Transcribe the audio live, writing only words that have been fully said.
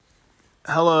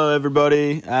Hello,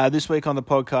 everybody. This week on the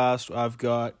podcast, I've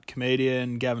got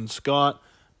comedian Gavin Scott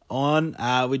on.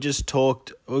 We just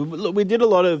talked. We did a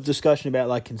lot of discussion about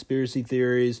like conspiracy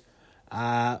theories.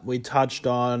 We touched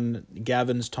on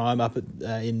Gavin's time up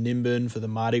in Nimbin for the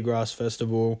Mardi Gras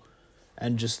festival,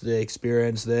 and just the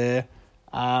experience there.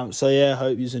 So yeah,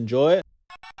 hope you enjoy it.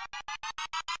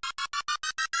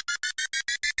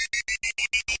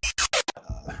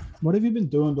 What have you been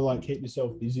doing to like keep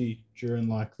yourself busy during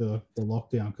like the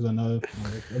lockdown? Because I know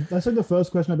that's like the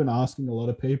first question I've been asking a lot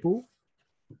of people.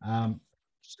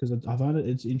 Just because I find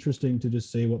it's interesting to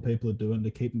just see what people are doing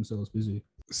to keep themselves busy.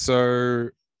 So,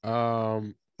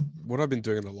 what I've been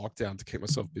doing in the lockdown to keep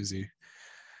myself busy,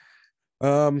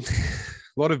 a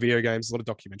lot of video games, a lot of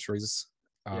documentaries.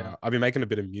 Yeah. I've been making a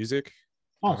bit of music,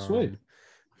 Oh, sweet,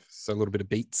 so a little bit of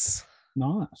beats.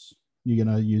 nice. You're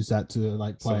gonna use that to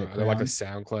like So play I at like a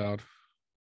Crown? SoundCloud.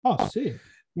 Oh, sick.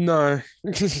 No,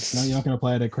 No, you're not gonna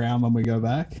play it at Crown when we go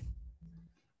back.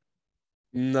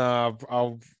 no,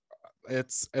 I'll.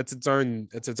 It's its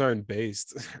own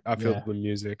beast. I feel Yeah, the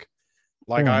music.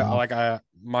 Like fair I enough. like I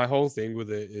my whole thing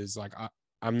with it is like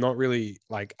I'm not really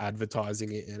like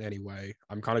advertising it in any way.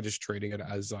 I'm kind of just treating it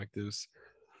as like this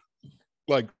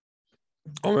like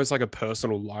almost like a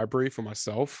personal library for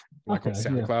myself, like on Okay, yeah,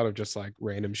 SoundCloud of just like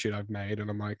random shit I've made. And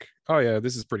I'm like, oh yeah,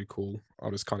 this is pretty cool.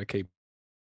 I'll just kind of keep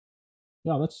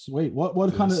yeah, that's sweet. What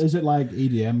kind of this. is it like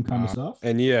EDM kind of stuff?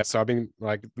 And yeah, so I've been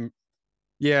like,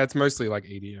 yeah, it's mostly like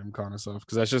EDM kind of stuff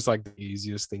because that's just like the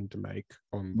easiest thing to make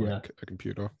on Yeah. like a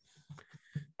computer.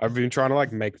 I've been trying to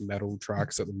like make metal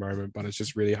tracks at the moment, but it's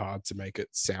just really hard to make it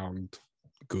sound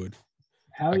good,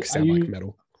 How like are sound like you?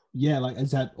 metal. Yeah, like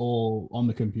is that all on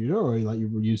the computer, or like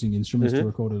you're using instruments to Hmm.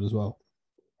 record it as well?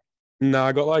 No,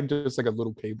 I got like just like a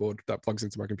little keyboard that plugs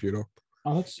into my computer,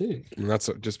 Oh, that's sick. and that's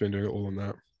just been doing it all on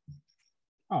that.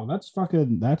 Oh, that's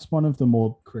one of the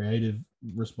more creative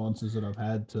responses that I've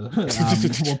had to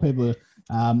what people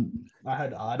I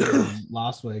had Artie on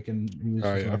last week and he was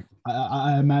Oh just yeah. like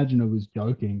I imagine it was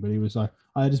joking, but he was like,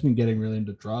 I had just been getting really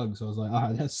into drugs. I was like,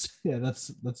 oh, that's Yeah, I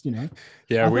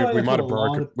feel we, like we that's might what a have lot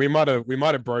broken of we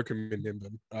might have broken in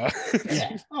Nimbin.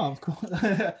 yeah. Oh, of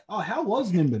course. Oh, how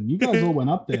was Nimbin? You guys all went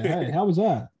up there. Hey, how was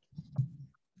that?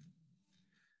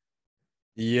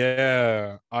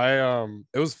 Yeah, I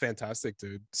it was fantastic,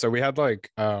 dude. So we had like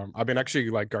I've been actually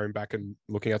like going back and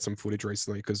looking at some footage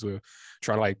recently because we're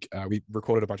trying to like we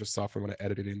recorded a bunch of stuff and want to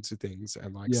edit it into things,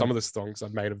 and like Yeah. some of the songs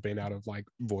I've made have been out of like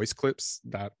voice clips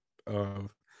that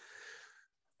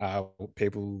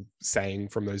people saying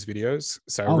from those videos.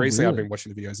 So Oh, recently I've really? been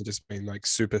watching the videos and just been like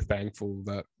super thankful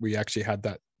that we actually had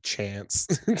that chance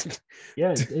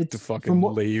Yeah, to it's from fucking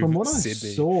from leave what I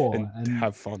Sydney saw and and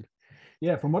have fun.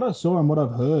 yeah, from what I saw and what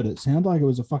I've heard, it sounded like it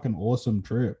was a fucking awesome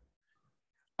trip.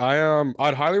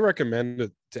 I'd highly recommend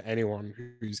it to anyone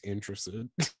who's interested.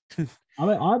 I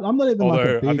mean, I'm not even like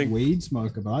a Although I big think, weed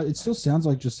smoker, but it still sounds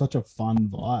like just such a fun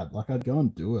vibe. Like I'd go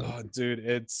and do it. oh, dude,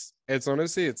 it's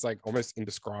honestly it's like almost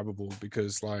indescribable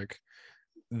because like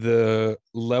the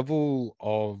level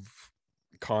of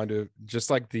kind of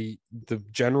just like the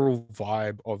general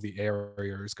vibe of the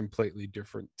area is completely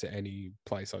different to any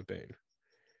place I've been.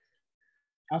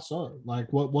 How so? Like,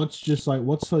 what's just like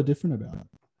what's so different about it?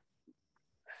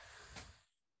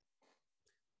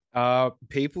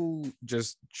 People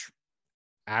just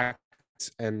act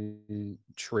and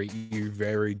treat you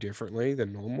very differently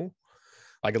than normal,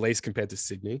 like at least compared to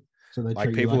Sydney. So they Like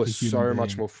treat you people like are a human so much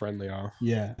being. more friendlier,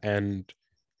 Yeah. and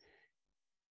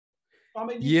I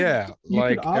mean, yeah, you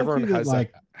could like everyone argue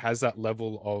that has that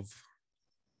level of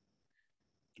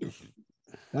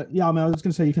yeah. I mean, I was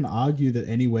going to say you can argue that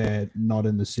anywhere not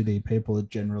in the city, people are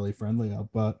generally friendlier.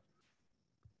 But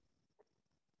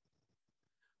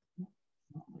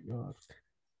oh my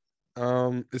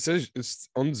god, it says it's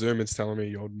on Zoom. It's telling me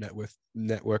your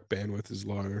network bandwidth is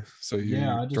low. So yeah. you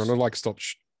I trying to just like stop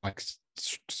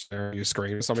sharing your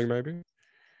screen or something? Maybe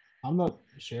I'm not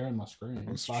sharing my screen,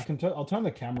 but I can. I'll turn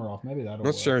the camera off. Maybe that'll not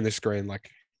work. sharing the screen. Like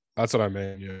that's what I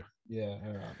mean. Yeah, Yeah.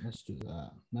 All right. Let's do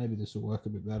that. Maybe this will work a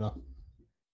bit better.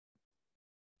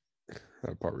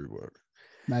 that probably work.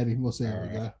 Maybe we'll see All how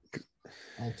we right. go.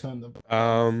 I'll turn the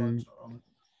Um, microphones on.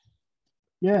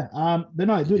 Yeah. But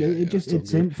no, dude, yeah, it yeah, just it's all it good.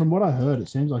 seemed from what I heard, it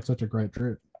seems like such a great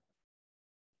trip.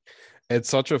 It's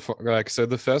such a like so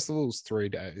the festival's 3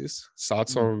 days.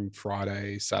 Starts Mm. on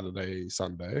Friday, Saturday,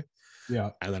 Sunday,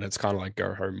 Yeah. and then it's kind of like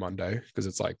go home Monday because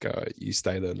it's like you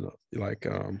stay there like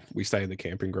we stay in the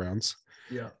camping grounds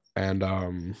Yeah. and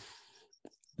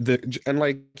and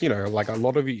like you know like a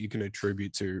lot of it you can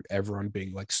attribute to everyone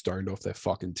being like stoned off their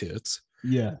fucking tits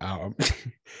Yeah. um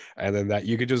and then that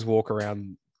you could just walk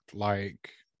around like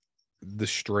the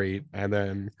street, and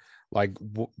then like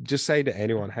just say to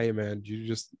anyone, hey man, do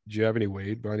you have any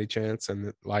weed by any chance?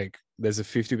 And like there's a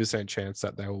 50% chance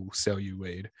that they will sell you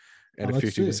weed, and a that's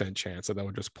 50% chance that they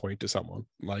will just point to someone.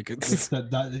 Like it's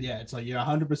yeah, it's like you're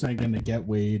 100% going to get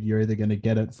weed. You're either going to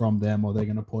get it from them or they're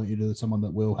going to point you to someone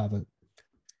that will have it.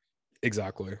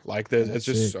 Exactly. Like there's it's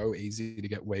just sick. so easy to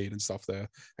get weed and stuff there,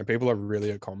 and people are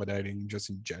really accommodating just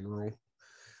in general.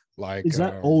 Like, Is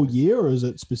that all year, or is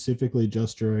it specifically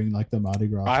just during like the Mardi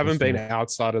Gras? I haven't been festival?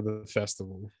 outside of the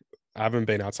festival. I haven't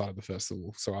been outside of the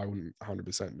festival, so I wouldn't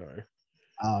 100% know.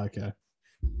 Oh, okay.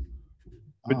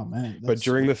 But, Oh man, but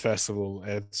during the festival,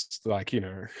 it's like,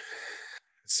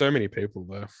 so many people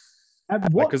there.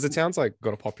 what? Because the town's like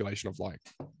got a population of like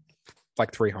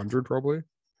 300 probably.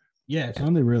 Yeah, it's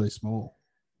only really small.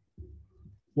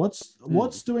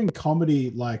 What's doing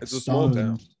comedy like It's a small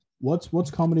town. What's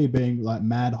comedy being like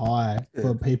mad high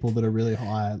for people that are really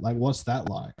high? Like, what's that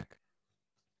like?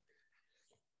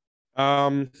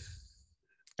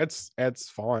 It's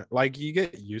fine. Like you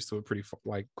get used to it pretty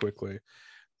like quickly.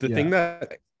 The Yeah. thing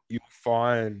that you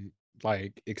find,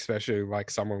 like especially like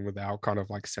someone without kind of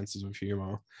like senses of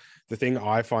humor, the thing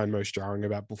I find most jarring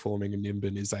about performing in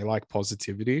Nimbin is they like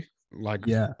positivity, like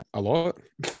a lot.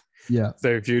 Yeah. So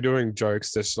if you're doing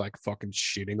jokes just like fucking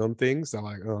shitting on things, they're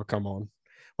like, oh come on,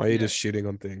 why are you just shitting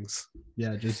on things?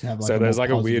 Yeah, just have like so there's like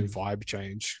positive... a weird vibe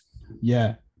change.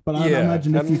 Yeah, but I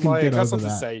imagine if you can like, get that's over not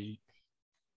that. to say,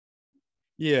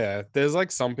 yeah, there's like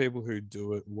some people who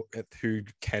do it, who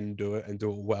can do it and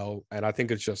do it well, and I think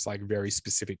it's just like very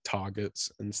specific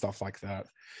targets and stuff like that.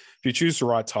 If you choose the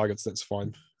right targets, that's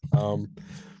fine. But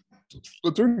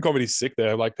doing comedy's sick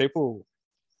there. Like people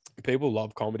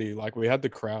love comedy. Like we had the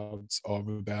crowds of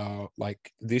about,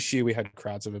 like this year we had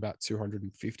crowds of about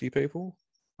 250 people.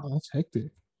 Oh, that's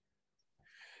hectic.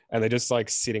 And they're just like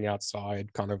sitting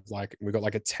outside, kind of like, we got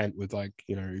like a tent with like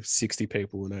 60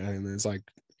 people in it, and there's like,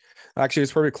 actually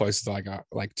it's probably close to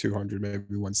like 200, maybe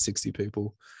 160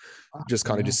 people, just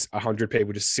kind of just 100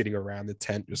 people just sitting around the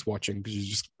tent just watching,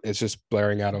 because it's just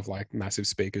blaring out of like massive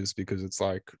speakers, because it's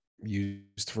like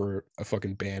used for a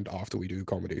fucking band after we do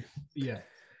comedy. Yeah.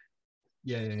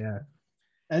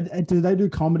 And do they do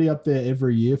comedy up there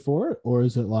every year for it, or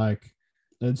is it like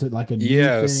a new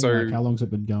thing? So like, how long's it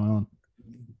been going on?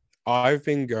 I've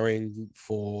been going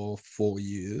for 4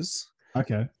 years.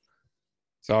 Okay.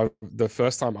 So the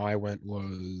first time I went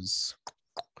was,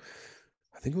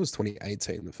 I think it was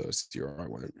 2018, the first year I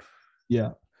went.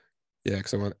 Yeah. Yeah,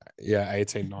 because I went,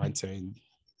 18, 19.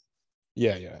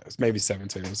 Yeah, it's maybe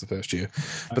 17 was the first year.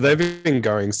 Okay. But they've been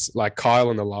going, like Kyle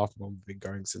and the Laugh Bomb have been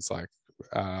going since like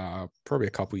probably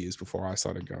a couple years before I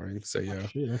started going. So yeah,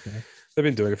 okay. They've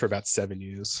been doing it for about 7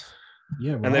 years.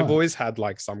 Yeah, right. And they've always had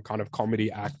like some kind of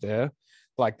comedy act there.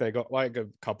 Like they got like a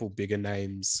couple bigger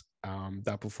names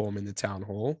that perform in the town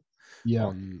hall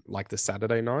on like the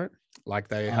Saturday night. Like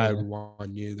they had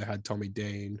 1 year they had Tommy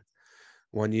Dean.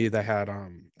 1 year they had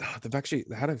they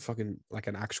had a fucking like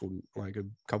an actual like a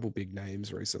couple big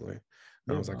names recently.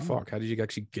 And I was like, fuck, how did you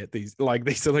actually get these? Like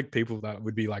these are like people that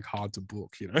would be like hard to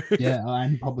book, Yeah,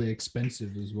 and probably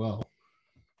expensive as well.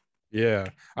 Yeah.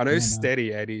 I know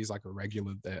Steady Eddie's like a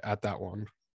regular there at that one.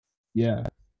 Yeah.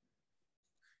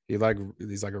 He's like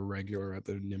a regular at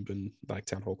the Nimbin like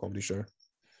town hall comedy show.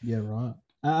 Yeah, right.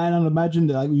 And I'd imagine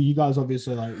that like you guys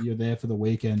obviously like you're there for the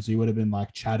weekend, so you would have been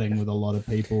like chatting with a lot of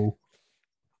people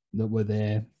that were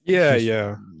there. Yeah,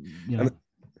 yeah.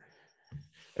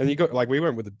 And you got like, we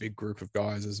went with a big group of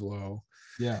guys as well.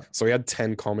 Yeah. So we had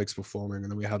 10 comics performing,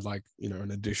 and then we had like,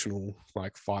 an additional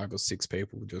like 5 or 6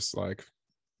 people just like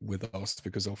with us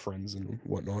because they're friends and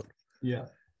whatnot. Yeah.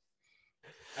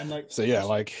 And like, so yeah,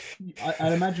 like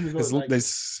I'd imagine as well, like,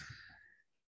 there's.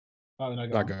 Oh no,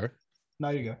 go. No,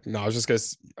 you go. No, I was just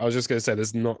gonna say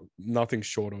there's nothing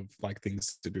short of like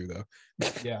things to do there.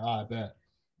 Yeah, I bet.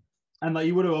 And like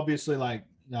you would have obviously like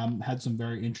had some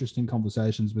very interesting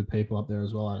conversations with people up there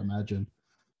as well, I'd imagine.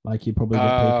 Like you probably get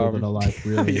people that are like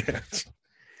really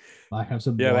like have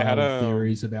some wild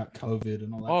theories about COVID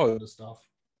and all that kind of stuff.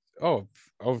 Oh,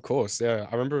 of course. Yeah.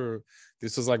 I remember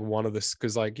this was like one of the,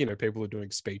 because like, people are doing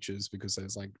speeches because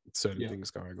there's like certain things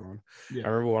going on. Yeah. I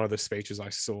remember one of the speeches I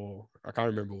saw, I can't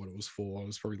remember what it was for. It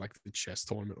was probably like the chess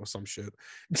tournament or some shit.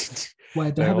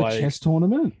 Wait, they have a chess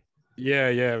tournament?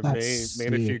 Yeah. Me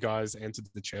and a few guys entered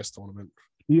the chess tournament.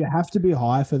 You have to be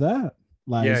high for that?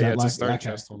 Like, yeah, it's a stone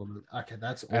chess tournament. Okay,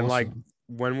 that's awesome. And like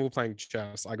when we were playing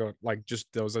chess, I got like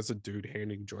there was a dude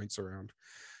handing joints around.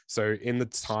 So in the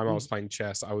time I was playing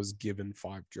chess, I was given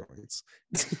 5 joints.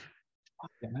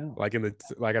 Yeah. Like and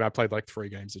I played like 3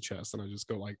 games of chess, and I just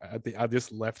got like I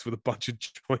just left with a bunch of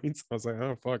joints. I was like,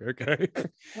 oh fuck, okay.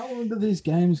 How long do these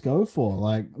games go for?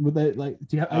 Like, would they like?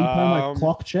 Are you playing like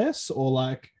clock chess or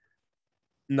like?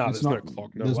 No, It's there's not, no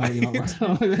clock. No there's way.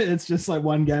 not. It's just like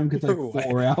one game could take No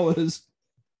 4 hours.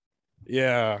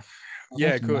 Yeah, Oh, yeah,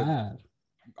 that's it could. mad.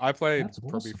 I played That's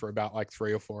probably awesome. for about like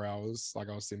 3 or 4 hours. Like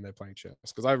I was sitting there playing chess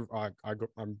because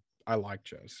I like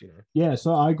chess, you know. Yeah,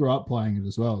 so I grew up playing it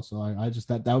as well. So I just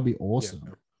that would be Yeah.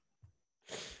 awesome.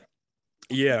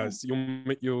 Yeah, so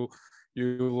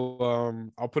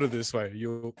you'll I'll put it this way,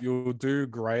 you'll do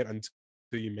great until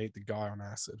you meet the guy on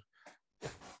acid.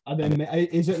 And then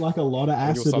is it like a lot of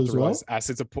And you'll acid start to as well? realize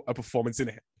acid's a performance in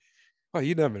it. Oh,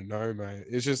 you never know, mate.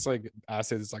 It's just like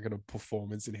acid is like a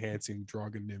performance enhancing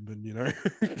drug in Nimbin, you know?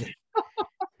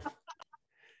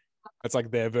 It's like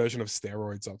their version of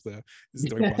steroids up there. Just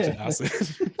doing a bunch of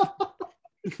acid.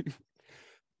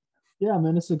 Yeah,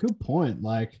 man, it's a good point.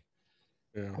 Like,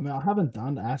 Yeah. I mean, I haven't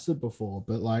done acid before,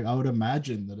 but like, I would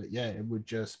imagine that it would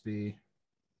just be,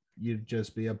 you'd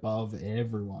just be above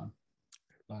everyone.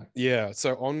 Like, Yeah.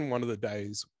 So on one of the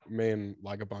days, me and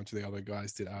like a bunch of the other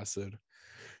guys did acid,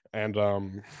 and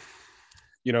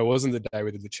you know, it wasn't the day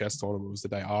we did the chess tournament, it was the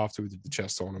day after we did the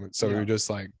chess tournament. So we just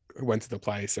like went to the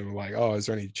place and we're like, oh, is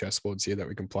there any chess boards here that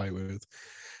we can play with?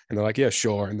 And they're like, yeah,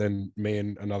 sure. And then me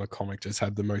and another comic just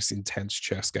had the most intense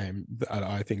chess game that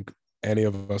I think any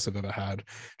of us have ever had,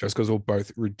 just because we're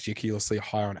both ridiculously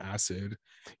high on acid,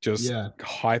 just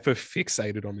hyper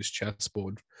fixated on this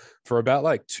chessboard for about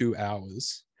like 2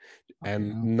 hours.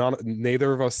 And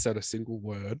neither of us said a single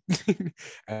word.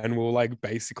 And we're like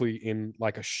basically in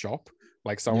like a shop.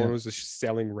 Like someone was just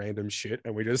selling random shit,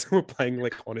 and we just were playing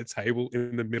like on a table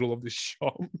in the middle of the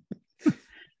shop.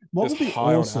 What would be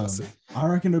awesome? I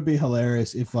reckon it would be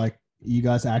hilarious if like you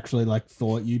guys actually like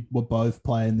thought you were both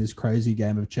playing this crazy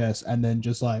game of chess, and then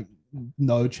just like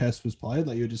no chess was played.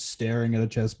 Like you're just staring at a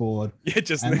chessboard. Yeah,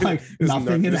 just and like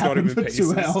nothing had happened for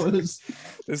pieces. 2 hours.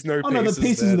 There's no. Oh no, the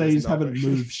pieces they just haven't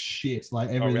moved shit.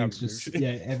 Like everything's just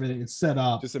everything is set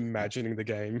up. Just imagining the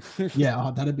game.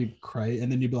 Yeah, that'd be great.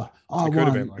 And then you'd be like, oh, I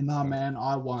won. Like, nah, man,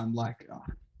 I won. Like,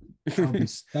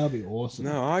 that'd be awesome.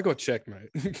 No, I got checkmate.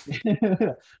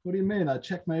 What do you mean? I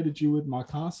checkmated you with my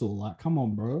castle. Like, come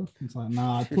on, bro. It's like,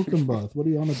 nah, I took them both. What are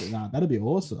you on about? Nah, that'd be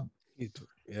awesome.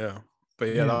 Yeah. But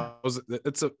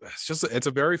it's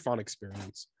a very fun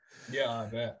experience. Yeah, I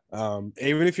bet.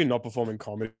 Even if you're not performing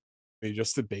comedy,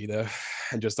 just to be there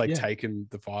and just like taking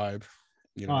the vibe,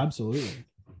 you know. Oh, absolutely.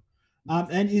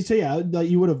 And you see, like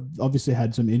you would have obviously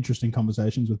had some interesting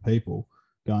conversations with people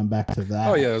going back to that.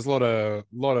 Oh yeah, there's a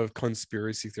lot of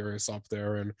conspiracy theorists up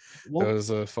there, and there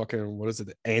was a fucking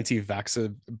the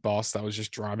anti-vaxxer boss that was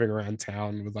just driving around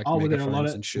town with like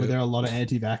megaphones and shit. Were there a lot of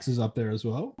anti-vaxxers up there as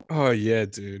well? Oh yeah,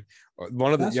 dude.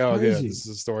 One of the crazy. This is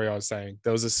the story I was saying.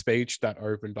 There was a speech that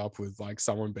opened up with like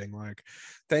someone being like,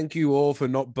 "Thank you all for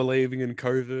not believing in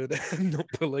COVID and not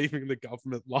believing the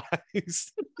government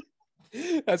lies."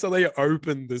 That's how they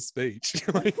opened the speech.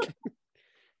 Like,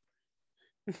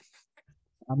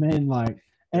 I mean, like,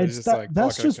 it's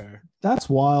that's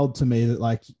wild to me that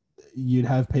like you'd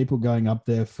have people going up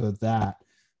there for that,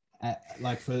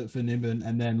 like for Nimbin,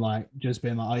 and then like just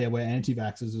being like, oh yeah, we're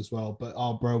anti-vaxxers as well, but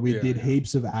oh bro, we did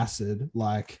heaps of acid,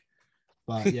 like.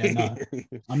 But yeah, no,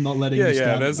 I'm not letting you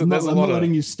stab. I'm not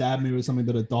letting you stab me with something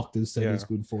that a doctor said is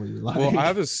good for you. Like, well, I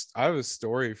have a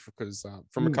story because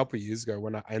from a couple of years ago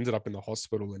when I ended up in the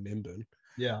hospital in Nimbin.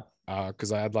 Yeah.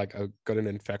 Because I had I got an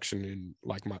infection in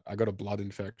I got a blood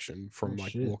infection from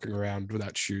walking around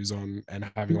without shoes on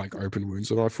and having like open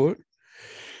wounds on my foot.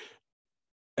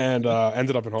 And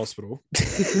ended up in hospital.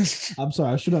 I'm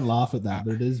sorry, I shouldn't laugh at that,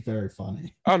 but it is very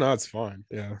funny. Oh no, it's fine.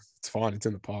 Yeah, it's fine. It's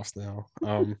in the past now.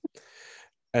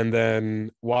 And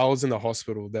then while I was in the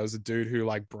hospital, there was a dude who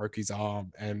like broke his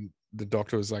arm, and the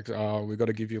doctor was like, "Oh, we got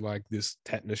to give you like this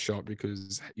tetanus shot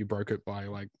because you broke it by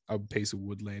like a piece of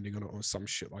wood landing on it or some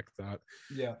shit like that.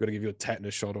 Yeah, got to give you a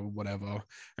tetanus shot or whatever."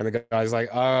 And the guy's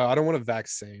like, "I don't want a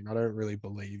vaccine. I don't really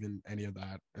believe in any of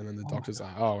that." And then the doctor's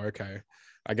like, "Oh, okay.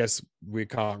 I guess we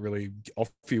can't really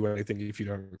offer you anything if you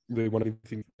don't really want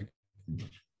anything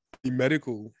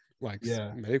medical,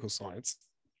 medical science."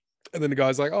 And then the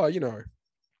guy's like, "Oh, you know,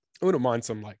 I wouldn't mind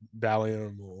some like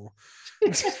Valium or I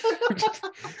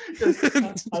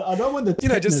don't want the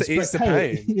tetanus, just to ease the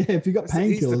pain." Yeah, if you got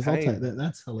painkillers, I'll take that.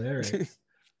 That's hilarious.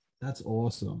 That's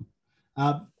awesome.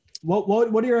 What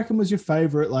do you reckon was your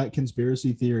favorite like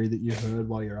conspiracy theory that you heard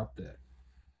while you're up there?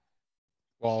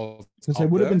 Well, because there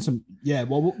would have been some. Yeah,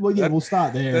 we'll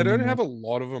start there. They don't have a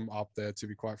lot of them up there, to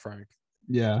be quite frank.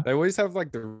 Yeah, they always have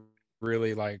like the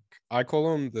really like, I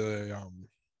call them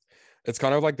it's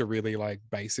kind of like the really like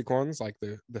basic ones, like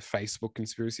the Facebook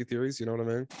conspiracy theories, you know what I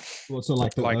mean? Well, so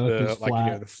like the Like Earth is like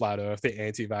flat, the flat earth, the the,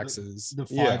 anti-vaxxers. the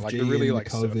Yeah, like the 5G really and the like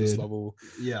surface COVID. level.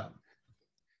 Yeah.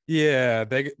 Yeah,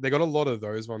 they got a lot of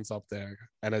those ones up there,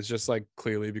 and it's just like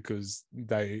clearly because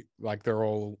they're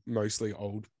all mostly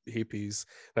old hippies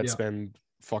that Yeah. spend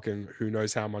fucking who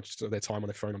knows how much of their time on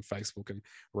their phone on Facebook and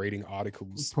reading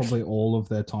articles. Probably all of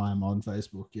their time on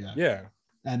Facebook. Yeah. Yeah,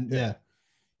 And yeah. yeah.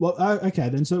 Well, okay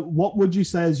then. So, what would you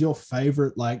say is your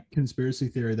favorite like conspiracy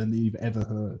theory then that you've ever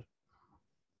heard?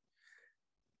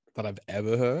 That I've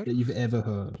ever heard. That you've ever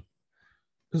heard?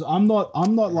 Because I'm not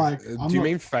like, I'm Do you not.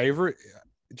 mean favorite?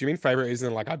 Do you mean favorite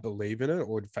isn't like I believe in it,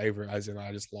 or favorite as in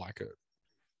I just like it?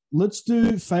 Let's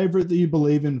do favorite that you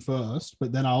believe in first,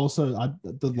 but then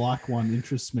the like one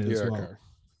interests me as Yeah, well.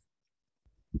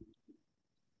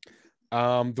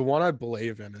 okay. The one I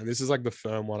believe in, and this is like the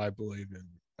firm one I believe in,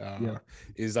 Yeah.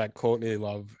 is that Courtney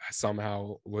Love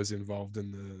somehow was involved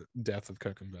in the death of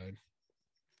Kurt Cobain.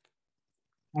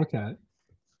 Okay.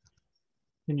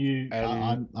 Can you?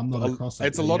 And I'm not across that.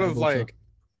 it's a Are lot you of able to? like,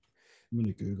 I'm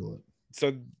gonna Google it.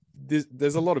 so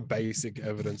there's a lot of basic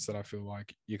evidence that I feel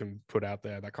like you can put out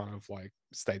there that kind of like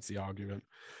states the argument.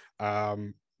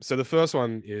 So the first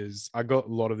one is I got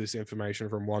a lot of this information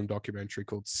from one documentary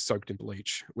called Soaked in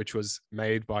Bleach, which was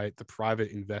made by the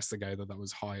private investigator that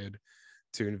was hired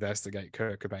to investigate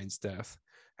Kurt Cobain's death.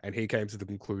 And he came to the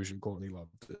conclusion Courtney Love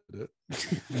did it.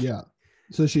 Yeah.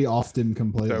 So she offed him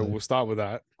completely. So we'll start with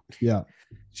that. Yeah.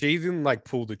 She didn't like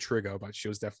pull the trigger, but she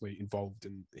was definitely involved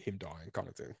in him dying, kind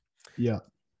of thing. Yeah.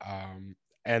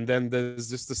 And then there's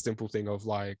just the simple thing of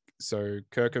like, so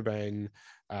Kurt Cobain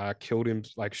killed him,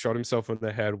 like shot himself in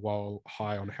the head while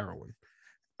high on heroin.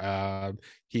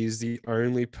 He's the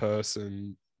only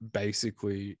person,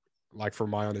 basically, like from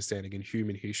my understanding in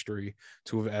human history,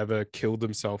 to have ever killed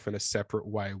himself in a separate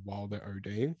way while they're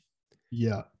ODing.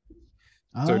 Yeah.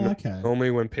 So okay. normally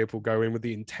when people go in with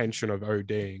the intention of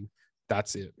ODing,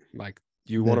 that's it. Like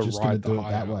you They're want to just gonna ride the do it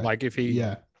high that out. way. Like if he,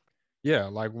 Yeah.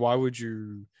 like why would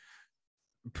you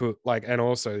put like, and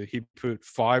also he put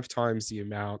 5 times the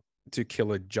amount to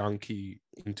kill a junkie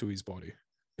into his body.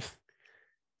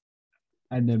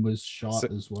 And then was shot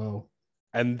as well.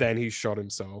 And then he shot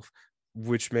himself,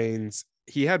 which means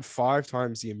he had 5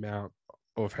 times the amount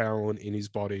of heroin in his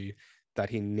body that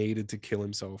he needed to kill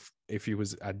himself if he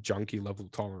was at junkie level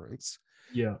tolerance.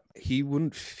 Yeah. He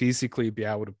wouldn't physically be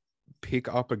able to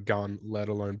pick up a gun, let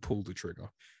alone pull the trigger.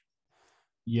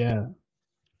 Yeah.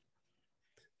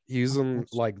 He's on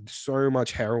like so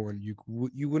much heroin, you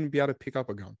wouldn't be able to pick up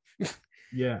a gun.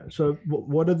 Yeah. So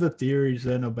what are the theories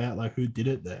then about like who did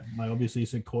it then? Like obviously you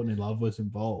said Courtney Love was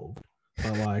involved,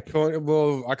 but like,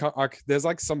 well, there's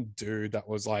like some dude that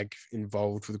was like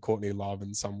involved with Courtney Love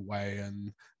in some way,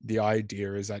 and the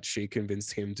idea is that she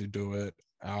convinced him to do it,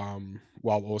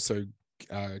 while also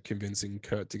convincing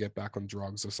Kurt to get back on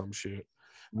drugs or some shit.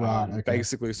 right? Okay.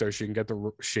 Basically, so she can get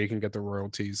the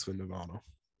royalties for Nirvana.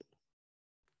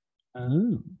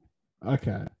 Oh,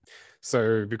 okay.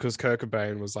 So because Kurt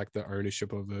Cobain was like the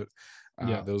ownership of it,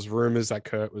 Yeah. there was rumors that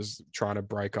Kurt was trying to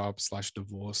break up /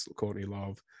 divorce Courtney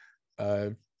Love.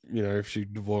 If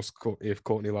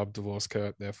Courtney Love divorced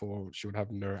Kurt, therefore she would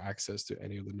have no access to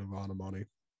any of the Nirvana money.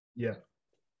 Yeah.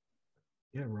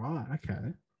 Yeah. Right.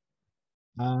 Okay.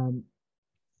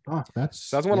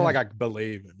 That's one like I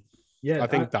believe in. Yeah. I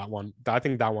think that one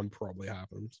probably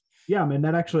happened. Yeah. I mean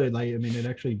that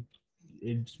actually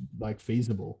it's like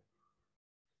feasible.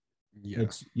 Yeah.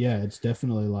 It's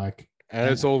definitely like, and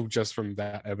it's all just from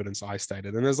that evidence I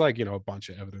stated. And there's like, a bunch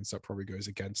of evidence that probably goes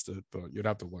against it, but you'd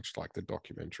have to watch like the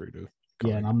documentary to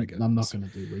and I'm not going to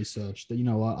do research. You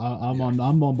know what? I'm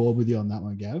on board with you on that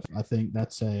one, Gav. I think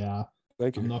that's a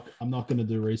thank you. I'm not going to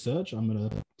do research. I'm going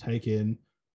to take in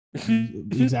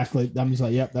exactly. I'm just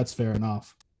like, yep, that's fair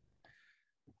enough.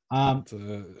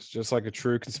 It's just like a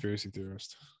true conspiracy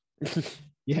theorist.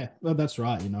 Yeah, well, that's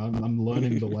right. I'm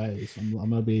learning the ways. I'm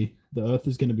gonna be, the Earth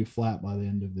is gonna be flat by the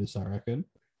end of this, I reckon.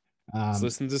 Just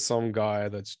listen to some guy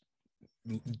that's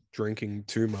drinking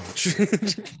too much,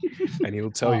 and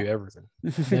he'll tell you everything.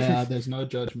 Yeah, there's no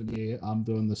judgment here. I'm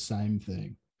doing the same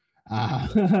thing.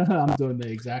 I'm doing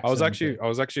the exact. I was same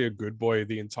actually a good boy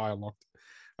the entire lockdown,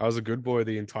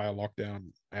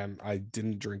 and I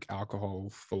didn't drink alcohol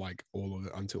for like all of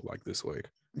it until like this week.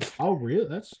 Oh, really?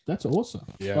 That's awesome.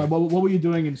 Yeah. Like, what were you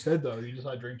doing instead though? You just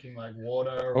like drinking like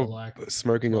water or like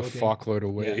smoking a fuckload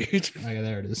of weed. Yeah. Okay,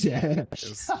 there it is. Yeah.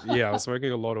 Yeah, I was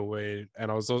smoking a lot of weed,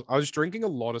 and I was drinking a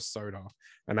lot of soda,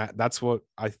 and that's what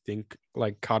I think,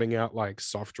 like cutting out like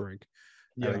soft drink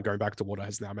and then going back to water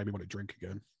has now made me want to drink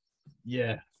again.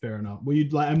 Yeah, fair enough. Were you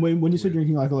like, and when you said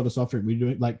drinking like a lot of soft drink, were you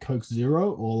doing like Coke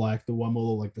Zero or like the one with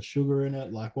all like the sugar in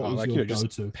it? Like, what was Like, your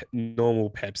just go-to? normal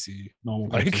Pepsi. Normal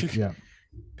Like Pepsi. Yeah.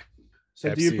 So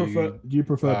Pepsi, do you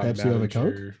prefer Pepsi over Mountain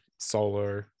Coke? Dew,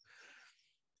 Solo.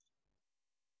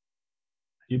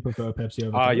 Do you prefer Pepsi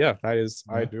over Coke? Yeah, that is.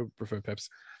 I Yeah. do prefer Pepsi.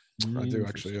 I do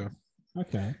actually. Yeah,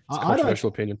 Okay. it's a I don't. controversial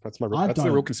opinion. That's I the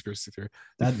real don't. conspiracy theory.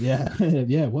 That yeah,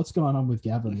 yeah. What's going on with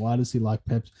Gavin? Why does he like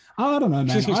Pepsi? I don't know,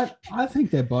 man. I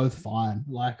think they're both fine.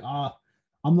 Like,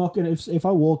 I'm not gonna if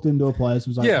I walked into a place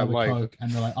and was like, Yeah, have a like- Coke,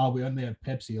 and they're like, oh, we only have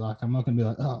Pepsi. Like, I'm not gonna be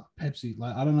like, oh, Pepsi.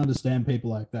 Like, I don't understand people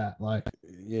like that. Like,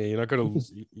 Yeah, you're not gonna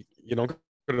Because- you're not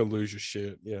gonna lose your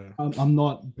shit. Yeah. I'm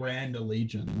not brand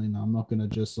allegiant. You know, I'm not gonna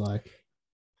just like.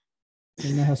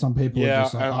 You know how some people Yeah, are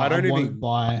just like, I I don't won't even-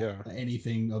 buy yeah.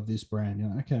 anything of this brand. You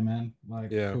know, okay, man.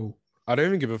 Like, Yeah. cool. I don't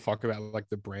even give a fuck about like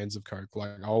the brands of Coke.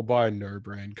 Like I'll buy a no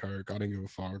brand Coke. I don't give a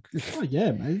fuck. Oh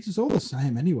yeah, man. It's just all the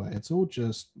same anyway. It's all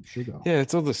just sugar. Yeah,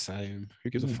 it's all the same. Who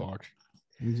gives a Yeah. fuck?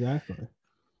 Exactly.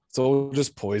 It's all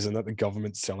just poison that the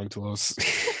government's selling to us.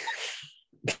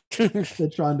 They're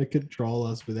trying to control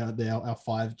us without our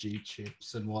 5G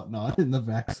chips and whatnot in the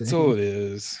vaccine. That's all it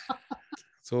is.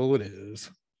 That's all it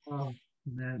is. Oh,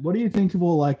 man. What do you think of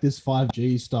all like this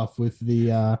 5G stuff with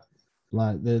the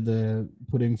like the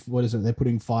putting what is it? They're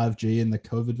putting 5G in the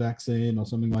COVID vaccine or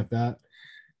something like that.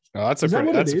 Oh, that's Is that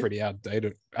what it that's is? pretty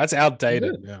outdated. That's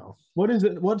outdated Is it? now. What is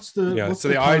it? What's the Yeah. what's So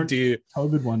the current idea,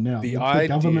 COVID one now? the The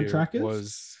government idea trackers?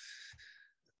 was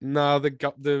no,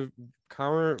 the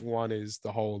current one is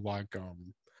the whole like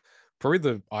probably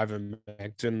the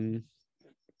ivermectin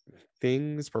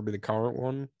thing is probably the current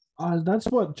one. That's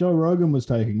what Joe Rogan was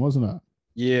taking, wasn't it?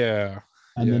 Yeah.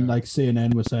 And then Yeah. like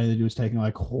CNN was saying that he was taking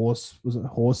like horse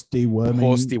deworming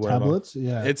Horse dewormer. tablets?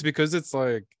 Yeah. It's because it's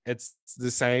like it's the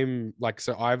same like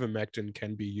so ivermectin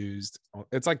can be used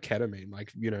it's like ketamine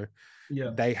like yeah.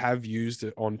 they have used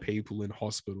it on people in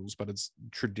hospitals but it's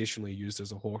traditionally used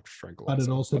as a horse tranquilizer. But it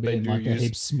also But they being do like a use-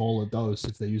 heap smaller dose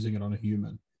if they're using it on a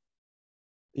human.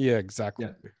 Yeah, exactly.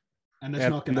 Yeah. And it's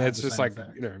And not going to have it's the just same like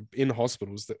effect. in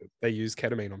hospitals that they use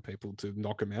ketamine on people to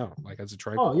knock them out like as a Oh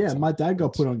tranquilizer. yeah, my dad got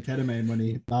It's- put on ketamine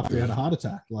when after he had a heart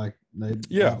attack. Like like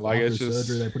after it's his just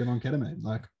surgery, they put him on ketamine.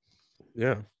 Like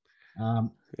yeah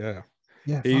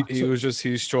yeah, he fuck. he So- was just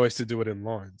his choice to do it in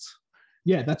lines.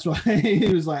 yeah, that's why he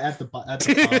was like at the pub,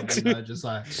 and just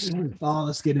like, oh,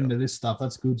 let's get into this stuff.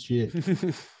 That's good shit.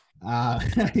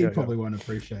 He Yeah. probably won't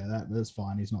appreciate that, but it's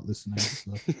fine. He's not listening.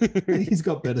 So he's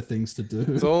got better things to do.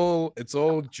 It's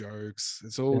all jokes.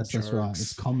 It's all Yes, jokes. that's right.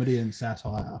 It's comedy and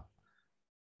satire.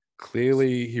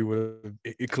 Clearly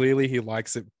he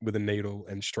likes it with a needle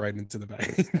and straight into the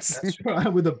veins. That's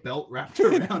right, with a belt wrapped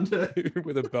around it.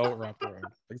 With a belt wrapped around.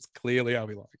 It's clearly how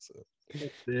he likes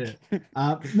it.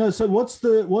 Yeah. No, so what's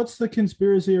the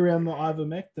conspiracy around the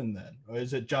ivermectin then? Or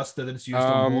is it just that it's used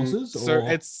on horses? So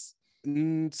or? it's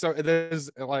so there's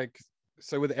like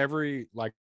so with every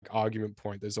like argument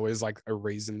point, there's always like a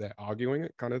reason they're arguing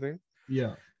it, kind of thing.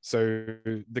 Yeah. So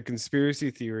the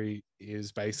conspiracy theory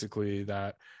is basically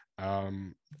that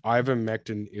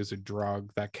ivermectin is a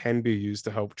drug that can be used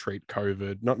to help treat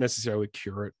COVID, not necessarily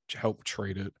cure it, to help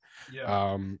treat it.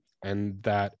 Yeah. And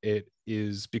that it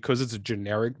is because it's a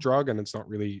generic drug and it's not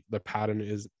really the patent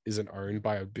isn't owned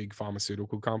by a big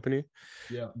pharmaceutical company.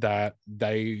 Yeah. That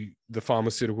the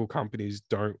pharmaceutical companies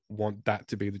don't want that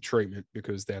to be the treatment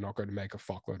because they're not going to make a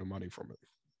fuckload of money from it.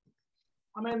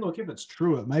 I mean, look, if it's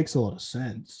true, it makes a lot of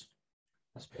sense.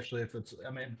 Especially if it's,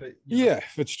 I mean, but you know, Yeah,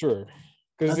 if it's true.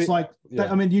 that's like,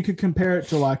 yeah. I mean, you could compare it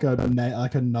to like a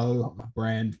no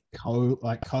brand Coke,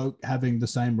 like Coke having the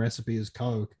same recipe as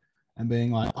Coke and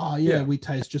being like, oh yeah, we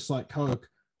taste just like Coke,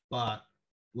 but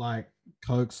like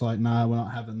Coke's like, nah, we're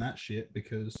not having that shit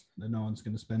because no one's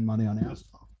going to spend money on our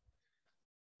stuff.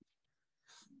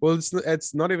 Well,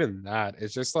 it's not even that.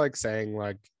 It's just like saying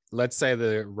like, let's say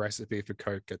the recipe for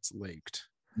Coke gets leaked.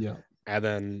 Yeah. And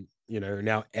then,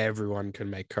 now everyone can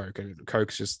make Coke and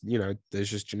Coke's just, there's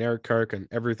just generic Coke and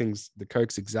the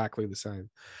Coke's exactly the same.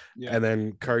 Yeah. And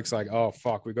then Coke's like, oh,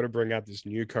 fuck, we got to bring out this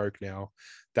new Coke now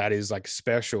that is like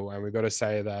special. And we got to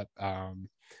say that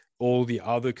all the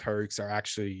other Cokes are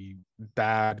actually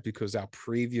bad because our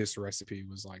previous recipe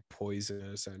was like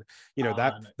poisonous. And,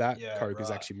 that Coke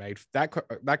is actually made, that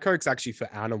Coke's actually for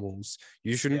animals.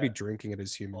 You shouldn't be drinking it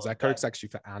as humans. Well, that Coke's actually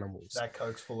for animals. That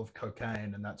Coke's full of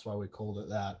cocaine and that's why we called it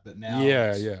that. But now,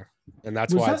 Yeah. And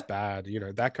that's Was why that- it's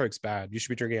bad. That Coke's bad. You should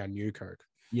be drinking our new Coke.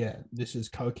 yeah, this is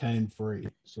cocaine free.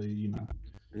 So,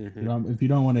 Mhm. if you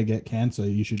don't want to get cancer,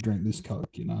 you should drink this Coke,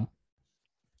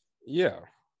 Yeah.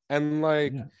 And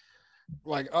like, Yeah.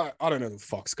 like I don't know the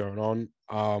fuck's going on.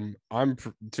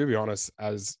 To be honest,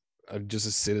 as just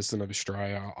a citizen of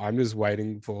Australia, I'm just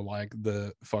waiting for like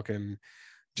the fucking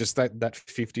just that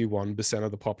 51%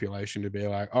 of the population to be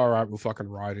like, all right, we're fucking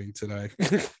rioting today.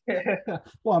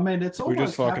 Well, I mean, it's We just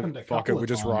almost fucking happened a fuck it. couple We're of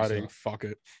just times. rioting. Fuck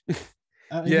it. You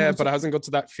know, Yeah, but it hasn't got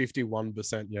to that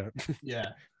 51% yet. yeah,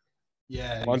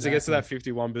 yeah. Once it gets to exactly.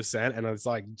 that 51%, and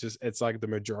it's like the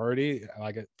majority,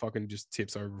 like it fucking just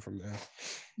tips over from there.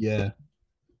 Yeah,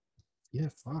 yeah.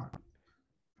 Fuck.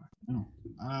 No.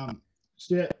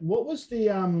 So yeah, what was the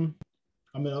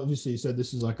I mean, obviously you said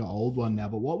this is like an old one now,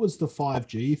 but what was the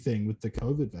 5G thing with the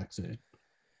COVID vaccine?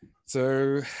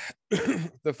 So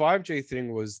the 5G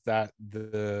thing was that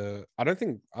I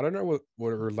don't know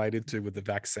what it related to with the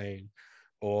vaccine,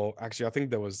 or actually I think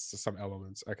there was some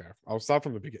elements. Okay, I'll start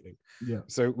from the beginning. Yeah,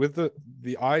 So with the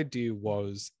idea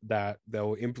was that they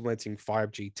were implementing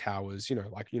 5G towers,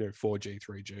 4G,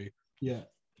 3G. yeah.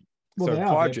 Well, So they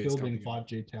are. They're 5G is building coming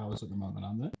in. 5G towers at the moment,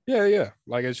 aren't they? Yeah.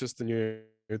 Like it's the new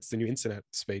internet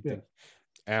speed Yeah. thing.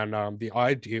 And the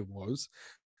idea was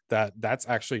that that's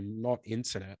actually not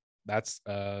internet. That's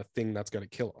a thing that's going to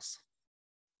kill us.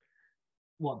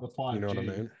 What, the 5G? You know what I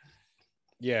mean?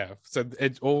 Yeah. So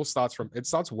it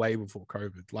starts way before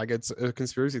COVID. Like it's a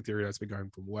conspiracy theory that's been going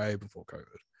from way before COVID.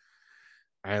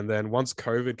 And then once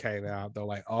COVID came out, they're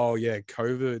like, oh yeah,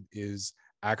 COVID is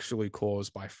actually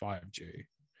caused by 5G.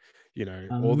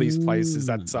 All these places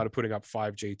that started putting up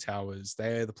 5G towers,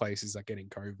 they're the places that are getting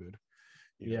COVID.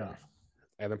 Yeah.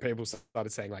 And then people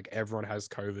started saying like everyone has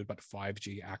COVID, but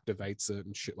 5G activates it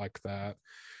and shit like that.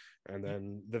 And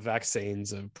then the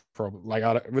vaccines are probably like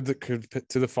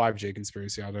to the 5G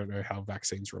conspiracy. I don't know how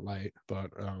vaccines relate,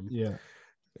 but yeah,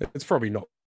 it's probably not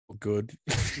good.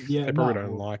 Yeah, They probably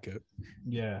don't like it.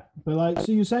 Yeah, but like,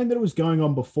 so you're saying that it was going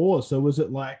on before. So was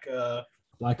it like a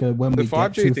when The we get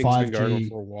 5G to thing's been 5G? going on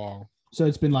for a while. So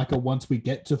it's been like a once we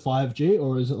get to 5G,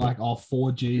 or is it like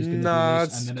 4G is going to do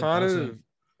this and then it doesn't,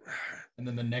 and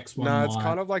then the next one? No, it's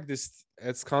kind of like this.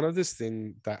 It's kind of this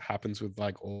thing that happens with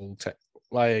like all tech.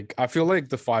 Like I feel like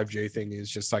the 5G thing is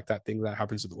just like that thing that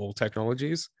happens with all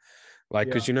technologies. Like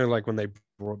because like when they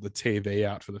brought the TV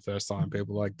out for the first time,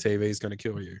 people were like TV is going to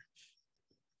kill you.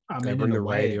 I They mean, bring in a the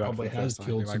way, it radio out for probably the has first time.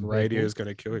 killed Like some radio people. is going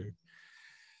to kill you.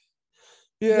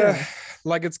 Yeah,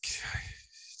 like it's.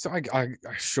 So I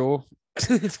sure.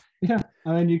 Yeah,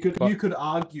 I mean, you could But- you could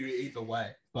argue either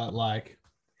way, but like,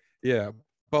 Yeah,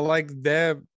 but like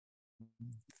they're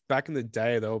back in the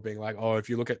day, they were being like, "Oh, if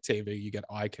you look at TV, you get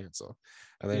eye cancer,"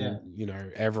 and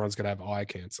then everyone's gonna have eye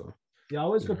cancer. yeah, I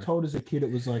always You got know. told as a kid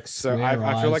it was like So square I feel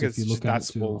eyes like if you look at it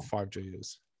that's too all long. 5G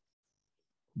is.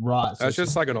 Right, so That's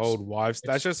just like an it's- old wives.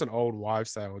 it's- That's just an old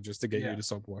wives' tale just to get Yeah. you to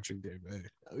stop watching TV.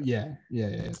 Yeah,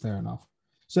 fair enough.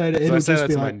 So So I it'll say just that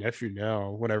be to my like, nephew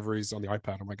now. Whenever he's on the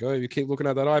iPad, I'm like, "Oh, you keep looking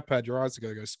at that iPad, your eyes are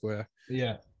gonna go square."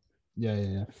 yeah.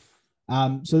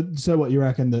 So what you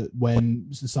reckon that when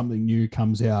something new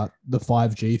comes out, the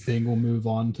 5G thing will move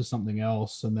on to something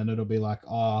else, and then it'll be like,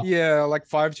 Yeah, like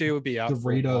 5G will be out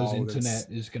for a Doritos while, internet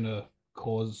is gonna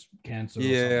cause cancer. Or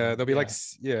Yeah, something. they'll be like,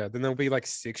 then there'll be like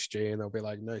 6G, and they'll be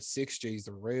like, no, 6G is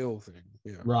the real thing.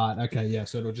 Yeah, right. Okay, yeah.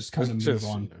 So it'll just kind of It's move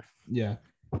just, on. Yeah,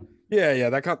 yeah.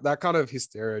 That kind of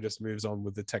hysteria just moves on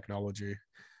with the technology,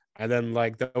 and then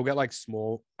like they'll get like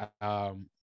small,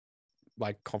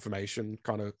 like confirmation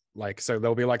kind of like so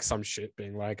there'll be like some shit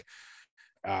being like,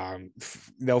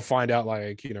 they'll find out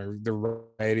like the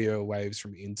radio waves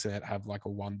from the internet have like a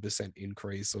 1%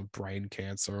 increase of brain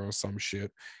cancer or some shit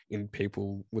in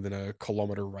people within a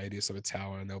kilometer radius of a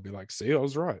tower, and they'll be like, see, I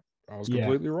was right, I was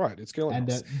completely right, it's killing and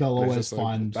us. they'll And it's always just like,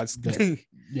 find that's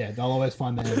they'll always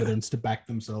find the evidence to back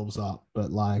themselves up,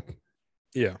 but like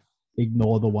yeah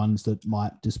ignore the ones that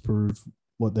might disprove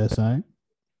what they're saying.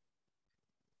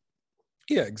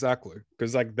 Yeah, exactly,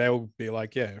 because like they'll be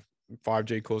like, yeah,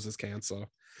 5G causes cancer,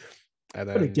 and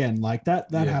then But again, like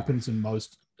that happens in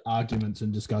most arguments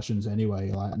and discussions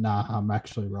anyway. Like, nah, I'm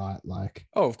actually right. Like,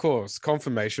 oh, of course,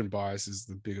 confirmation bias is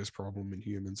the biggest problem in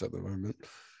humans at the moment.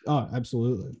 oh,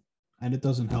 absolutely. And it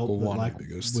doesn't help that like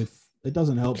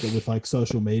with like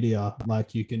social media,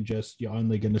 like you're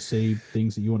only going to see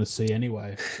things that you want to see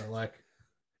anyway. So like,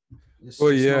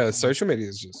 well, yeah, social media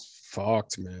is just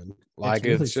fucked, man. Like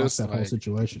really it's just that like whole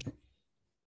situation.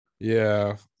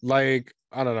 Yeah, like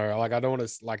I don't know, like I don't want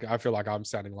to like I feel like I'm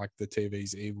sounding like the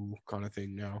TV's evil kind of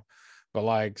thing now, but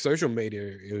like social media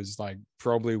is like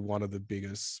probably one of the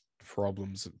biggest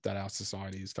problems that our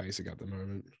society is facing at the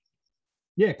moment.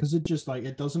 Yeah, because it just like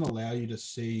it doesn't allow you to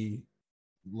see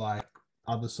like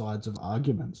other sides of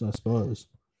arguments, I suppose.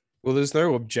 Well, there's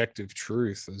no objective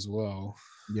truth as well.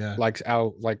 Yeah. Like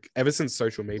ever since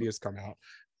social media's come out,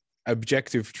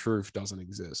 objective truth doesn't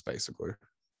exist basically.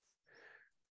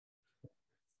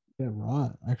 Yeah,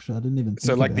 right. Actually, I didn't even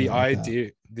So think like about it like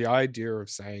that. the idea of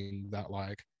saying that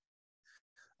like,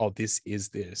 oh, this is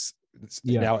this.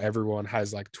 Yeah. Now everyone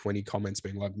has like 20 comments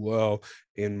being like, well,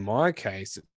 in my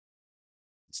case,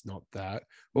 it's not that.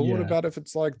 Well, what Yeah. about if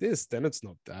it's like this? Then it's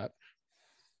not that.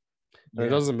 And it Yeah.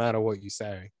 doesn't matter what you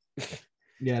say.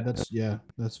 That's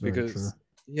very true. Because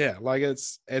yeah, like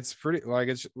it's pretty like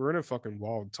we're in a fucking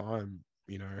wild time,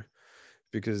 you know,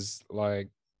 because like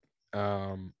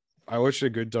I watched a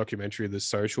good documentary, The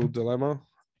Social Dilemma.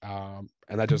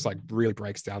 And that just like really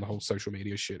breaks down the whole social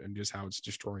media shit and just how it's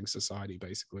destroying society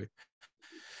basically.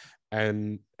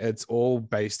 And it's all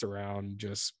based around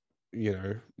just, you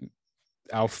know,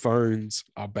 our phones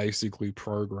are basically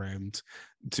programmed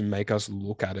to make us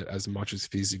look at it as much as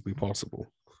physically possible.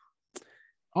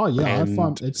 Oh yeah, I And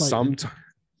find it's like sometimes,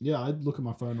 yeah, I look at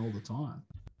my phone all the time.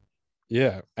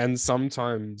 yeah, and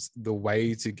sometimes the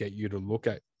way to get you to look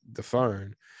at the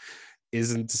phone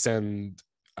isn't to send,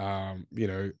 you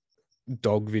know,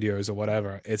 dog videos or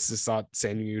whatever. It's to start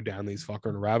sending you down these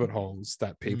fucking rabbit holes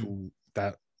that people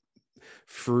that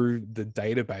through the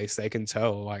database they can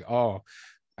tell like, oh,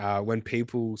 when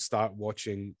people start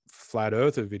watching flat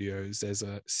earther videos, there's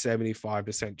a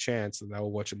 75% chance that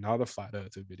they'll watch another flat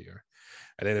earther video.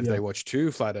 And then if they watch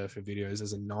two flat earther videos,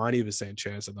 there's a 90%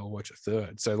 chance that they'll watch a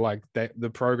third. So like the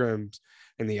programs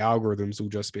and the algorithms will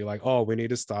just be like, oh, we need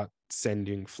to start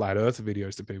sending flat earther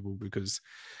videos to people because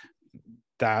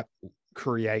that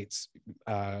creates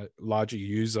larger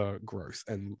user growth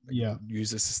and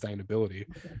user sustainability.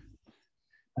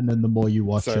 And then the more you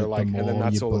watch So it, like, the and then more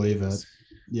that's you all it believe it. is.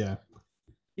 Yeah.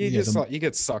 You just like you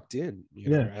get sucked in, you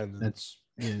know, and that's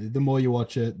the more you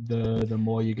watch it, the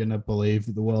more you're gonna believe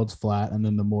that the world's flat, and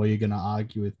then the more you're gonna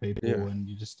argue with people, and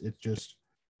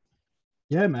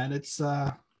man, it's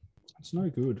no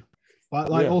good. But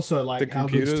like also like how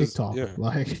good's TikTok?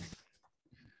 Like,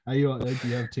 do you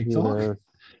have TikTok?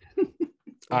 Yeah.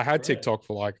 I had TikTok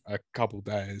for like a couple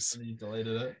days. And then you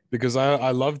deleted it because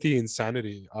I love the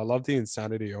insanity. I love the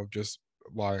insanity of just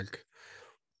like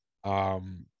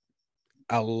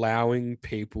allowing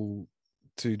people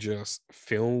to just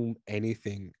film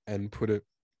anything and put it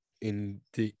in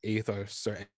the ether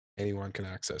so anyone can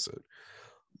access it.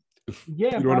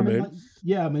 Yeah, you know what I mean?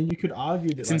 Like, I mean, you could argue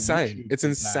that it's like, insane. YouTube it's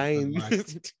insane. That,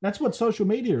 like, that's what social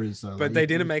media is, though. But like, they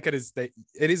didn't make it as it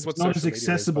is what not social as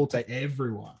accessible media is, to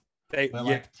everyone.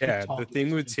 The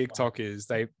thing with TikTok is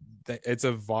they it's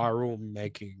a viral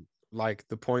making. Like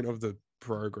the point of the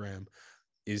program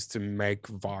is to make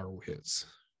viral hits.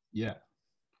 Yeah,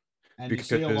 and you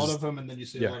see a lot of them, and then you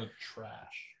see a lot of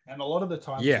trash. And a lot of the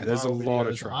time, there's a lot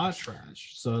of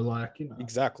trash. So like, you know,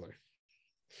 exactly.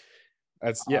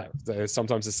 That's they're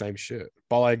sometimes the same shit.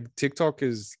 But like TikTok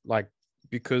is like,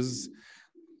 because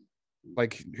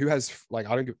like who has like,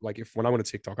 I don't give, like if when I went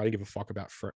to TikTok, I don't give a fuck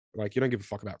about like you don't give a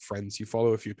fuck about friends. You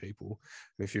follow a few people,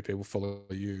 and a few people follow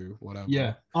you, whatever.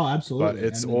 Yeah. Oh, absolutely. But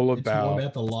it's all it's more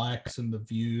about the likes and the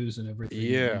views and everything.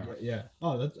 Yeah. Yeah.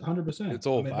 Oh, that's 100%. It's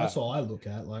all that's all I look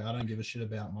at. Like, I don't give a shit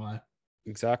about my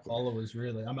exactly followers,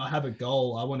 really. I mean, I have a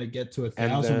goal. I want to get to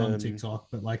 1,000 on TikTok,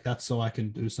 but like that's so I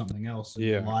can do something else. And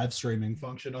the live streaming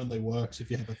function only works if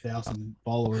you have 1,000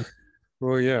 followers.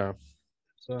 Well, yeah.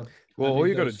 So well, all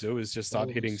you got to do is just start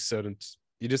hitting certain.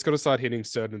 You just got to start hitting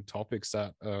certain topics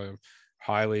that are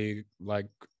highly like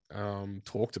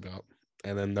talked about,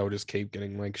 and then they'll just keep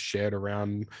getting like shared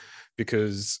around,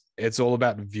 because it's all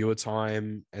about viewer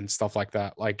time and stuff like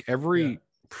that. Like every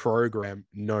program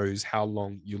knows how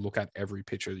long you look at every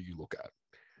picture that you look at.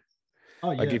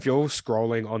 Oh, yeah. Like if you're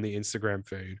scrolling on the Instagram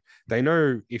feed, they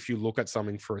know if you look at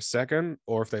something for a second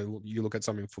or if you look at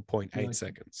something for 0.8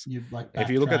 seconds. You like if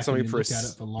you look at something for at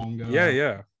it for longer.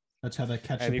 Yeah. That's how they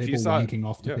catch the people wanking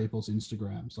off to people's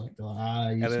Instagrams. Like they're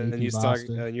like, you and then you bastard.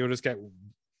 start, and you'll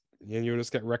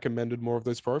just get recommended more of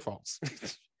those profiles.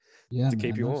 to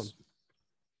keep you on.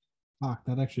 Fuck,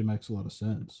 that actually makes a lot of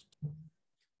sense.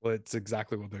 Well, it's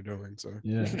exactly what they're doing. So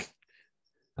yeah.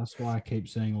 That's why I keep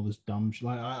seeing all this dumb shit.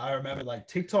 Like I remember, like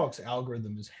TikTok's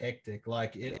algorithm is hectic.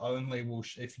 Like it only will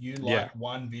if you like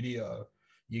one video,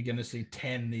 you're gonna see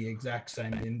 10 the exact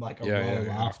same in like a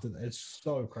row after that. It's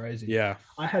so crazy. Yeah,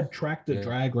 I had tractor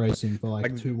drag racing for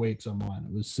like 2 weeks on mine.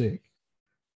 It was sick.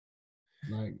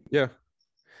 Like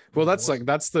well, that's awesome.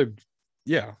 That's the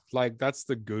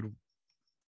good,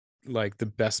 like the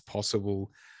best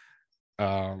possible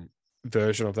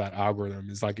version of that algorithm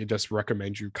is like it just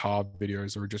recommends you car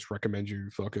videos, or it just recommends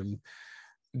you fucking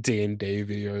D&D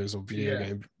videos or video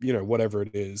Yeah. game, whatever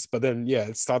it is. But then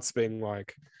it starts being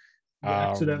like You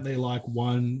accidentally like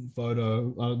one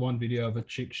video of a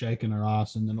chick shaking her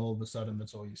ass, and then all of a sudden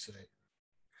that's all you see.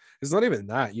 it's not even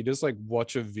that. You just like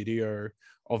watch a video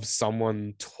of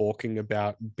someone talking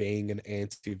about being an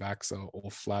anti-vaxxer or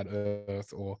flat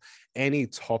earth or any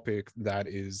topic that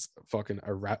is fucking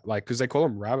like, because they call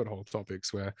them rabbit hole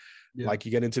topics, where like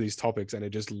you get into these topics and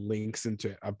it just links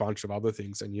into a bunch of other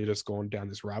things, and you're just going down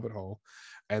this rabbit hole.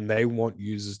 And they want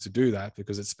users to do that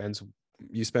because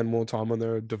you spend more time on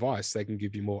their device. They can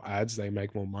give you more ads, they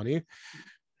make more money.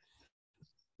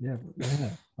 Yeah.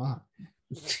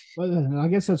 Well, I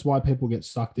guess that's why people get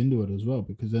sucked into it as well,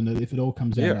 because then if it all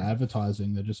comes down to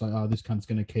advertising, they're just like, oh, this cunt's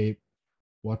going to keep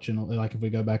watching. Like if we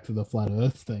go back to the flat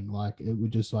earth thing, like it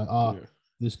would just like,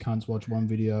 this cunt's watch one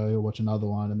video, he'll watch another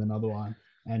one and another one,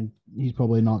 and he's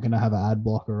probably not going to have an ad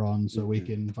blocker on, so we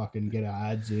can fucking get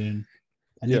our ads in.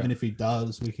 And even if he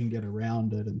does, we can get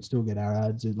around it and still get our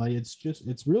ads in. Like it's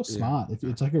real smart.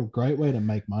 It's like a great way to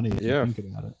make money if you think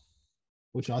about it.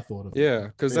 Which I thought of. Yeah,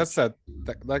 because that's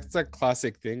that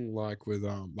classic thing, like with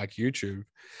like YouTube,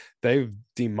 they've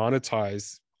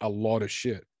demonetized a lot of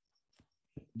shit.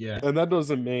 Yeah, and that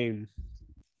doesn't mean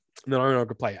that I'm not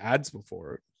gonna play ads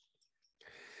before it.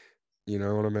 You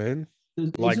know what I mean?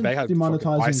 Like they had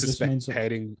demonetizing just means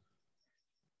heading.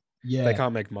 Yeah, they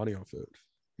can't make money off it.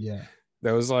 Yeah.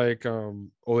 There was like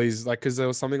all these like, because there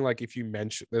was something like, if you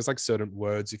mention, there's like certain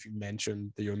words, if you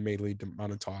mention that you're immediately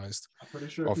demonetized off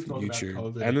YouTube,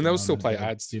 COVID, and then they'll still play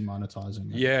ads.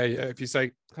 Demonetizing it. Yeah. If you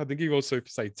say, I think you also, if you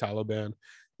say Taliban,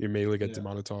 you immediately get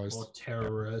demonetized. Or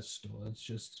terrorist, or it's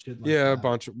just shit like that. A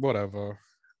bunch of whatever.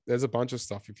 There's a bunch of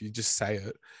stuff if you just say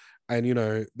it,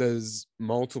 and there's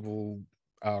multiple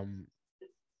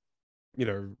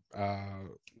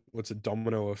what's a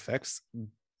domino effects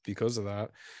because of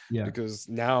that. Because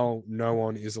now no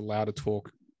one is allowed to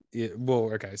talk.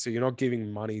 So you're not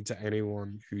giving money to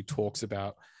anyone who talks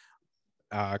about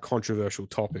controversial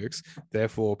topics.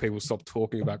 Therefore, people stop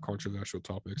talking about controversial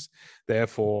topics.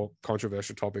 Therefore,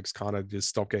 controversial topics kind of just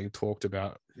stop getting talked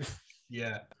about.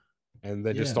 And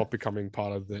they just stop becoming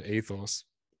part of the ethos.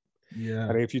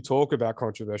 And if you talk about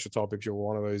controversial topics, you're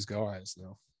one of those guys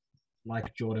now.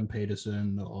 Like Jordan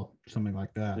Peterson or something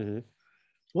like that. Mm-hmm.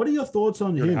 What are your thoughts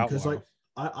on him? Because like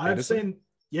I've seen,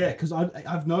 because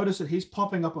I've noticed that he's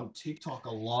popping up on TikTok a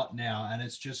lot now, and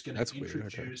it's just going to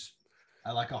introduce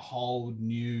like a whole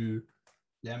new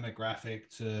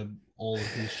demographic to all of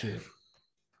his shit.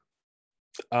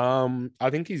 I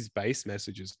think his base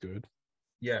message is good.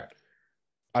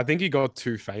 I think he got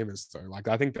too famous though. Like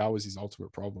I think that was his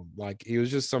ultimate problem. Like he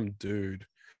was just some dude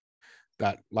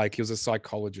that, like, he was a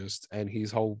psychologist, and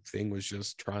his whole thing was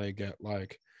just trying to get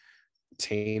like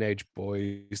teenage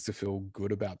boys to feel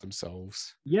good about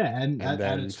themselves. And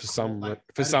then for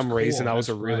some reason that was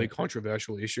a really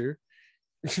controversial issue.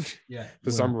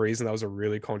 For some reason that was a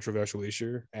really controversial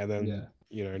issue, and then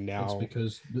now it's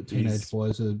because the teenage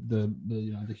boys are the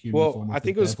human form of I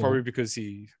think it was probably because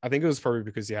he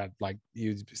had like, he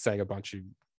was saying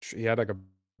he had like a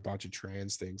bunch of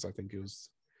trans things. I think it was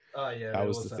that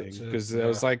was the thing, because there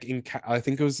was like I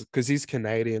think it was because he's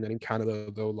Canadian, and in Canada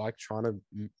they were like trying to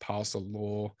pass a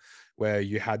law where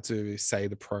you had to say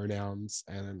the pronouns,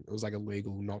 and it was like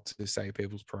illegal not to say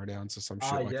people's pronouns or some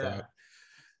shit like that.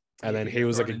 And then he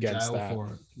was like against that.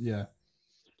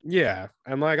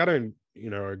 And like I don't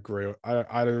agree.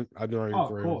 I don't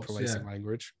agree with policing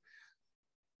language.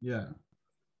 Like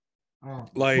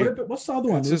what's the other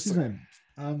one? What's his name?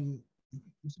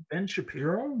 Is it Ben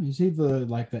Shapiro? Is he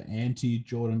the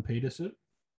anti-Jordan Peterson?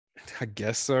 I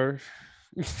guess so.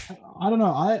 I don't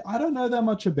know. I don't know that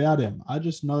much about him. I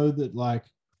just know that like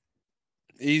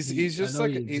he's just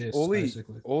like all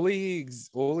he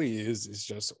is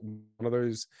just one of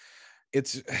those.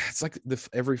 It's like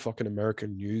every fucking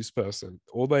American news person.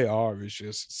 All they are is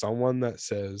just someone that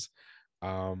says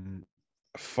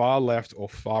far left or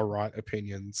far right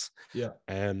opinions.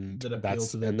 And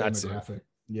that's it.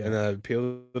 And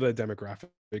appeal to their demographic,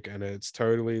 and it's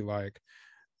totally like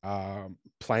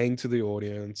playing to the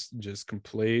audience, just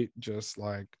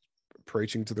like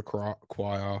preaching to the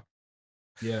choir.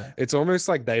 It's almost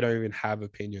like they don't even have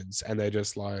opinions, and they're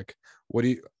just like, what do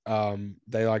you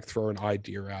they like throw an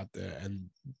idea out there, and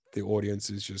the audience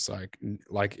is just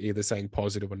like either saying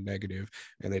positive or negative,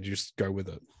 and they just go with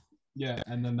it.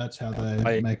 And then that's how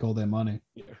they make all their money.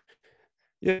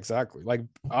 Exactly.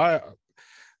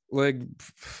 Like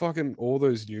fucking all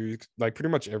those news, like pretty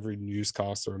much every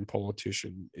newscaster and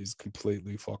politician is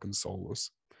completely fucking soulless.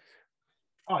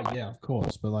 Oh yeah, of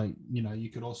course. But like, you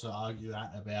could also argue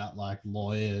that about like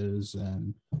lawyers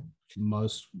and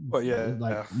most But yeah,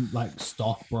 like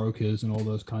stockbrokers and all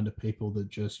those kind of people that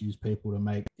just use people to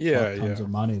make yeah, tons yeah. of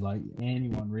money. Like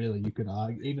anyone really, you could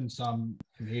argue. Even some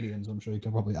comedians, I'm sure you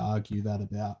can probably argue that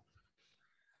about.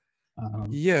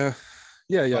 Yeah,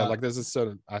 yeah, yeah. But Like there's a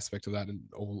certain aspect of that in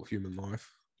all human life.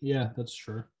 yeah, that's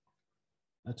true.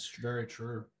 That's very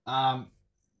true.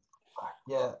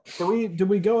 Yeah. Did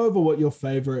we go over what your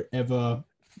favorite ever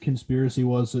conspiracy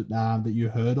was that you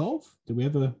heard of? Did we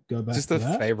ever go back Just to the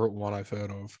that? favorite one I've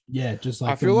heard of. Yeah, just I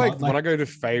like feel like when I go to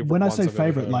favorite when I ones say I've ever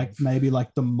favorite, heard like of, maybe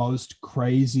like the most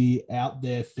crazy out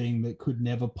there thing that could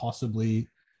never possibly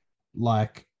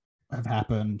like have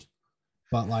happened,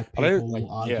 but like I don't people like.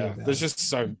 will argue Yeah, about there's it.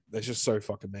 just so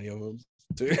fucking many of them,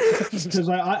 dude. Because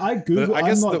I But Google, I I'm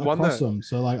guess not the one across that them,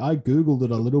 so like I Googled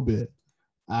it a little bit.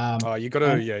 oh, you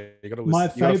gotta And yeah, you gotta my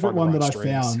listen. You gotta favorite find the one that right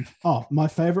I streams. found, my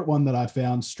favorite one that I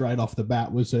found straight off the bat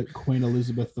was that Queen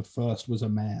Elizabeth I was a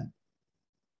man.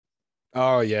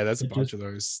 Oh yeah, there's a It bunch just of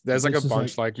those. There's like a just as like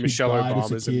bunch like she Michelle died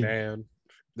as a Obama's a kid. man.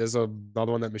 There's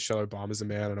another one that Michelle Obama's a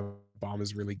man and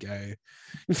Obama's really gay.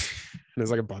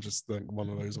 There's like a bunch of like one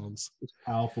of those ones.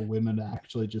 Powerful women are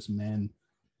actually just men.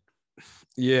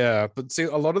 Yeah, but see,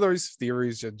 a lot of those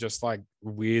theories are just like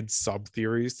weird sub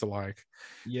theories to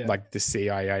Yeah. like the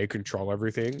CIA control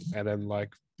everything, and then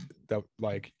they'll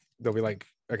be like,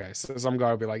 okay, so some guy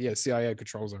will be like, yeah, CIA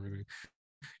controls everything.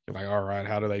 You're like, all right,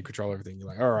 how do they control everything? You're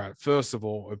like, all right, first of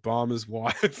all, Obama's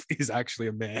wife is actually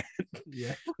a man.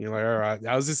 Yeah. You're like, all right,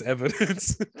 how's this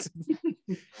evidence?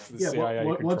 Yeah.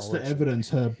 What's the evidence?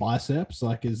 Her biceps?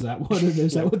 Like, is that what it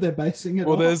is? Yeah. That what they're basing it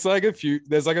Well, on? there's like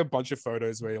a bunch of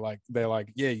photos where they're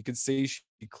like, yeah, you can see she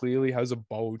clearly has a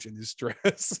bulge in this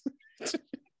dress.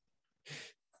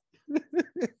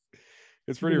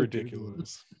 It's pretty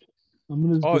ridiculous. I'm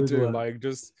gonna Oh, Google dude, it. like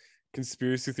just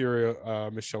conspiracy theory.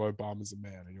 Michelle Obama's a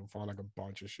man, and you'll find like a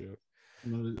bunch of shit.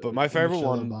 But my favorite Michelle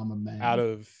one Obama man. out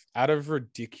of how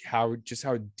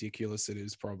ridiculous it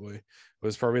is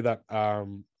was probably that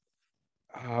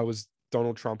was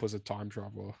Donald Trump was a time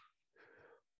traveler.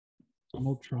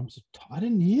 Donald Trump's. I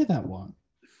didn't hear that one.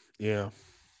 Yeah,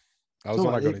 that was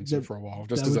what I got into for a while.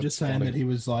 Just they were just saying that he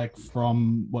was like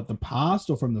from the past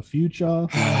or from the future.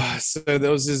 So there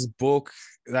was this book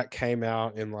that came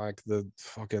out in like the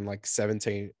fucking like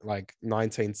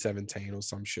 1917 or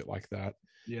some shit like that.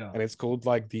 Yeah. And it's called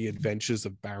like The Adventures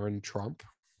of Baron Trump.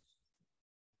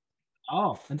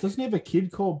 Oh, and doesn't he have a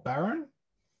kid called Baron?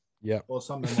 Yeah. Or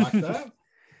something like that?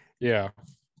 Yeah.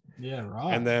 Yeah,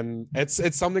 right. And then it's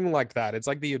something like that. It's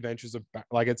like The Adventures of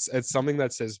like it's something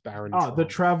that says Baron Trump. The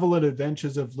Travel and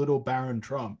Adventures of Little Baron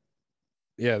Trump.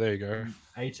 Yeah, there you go.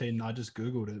 18, I just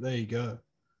Googled it. There you go.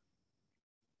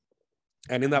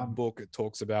 And in that book, it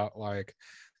talks about like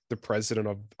the president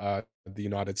of the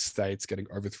United States getting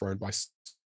overthrown by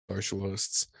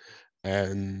socialists,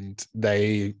 and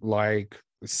they like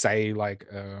say like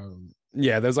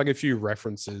yeah, there's like a few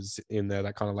references in there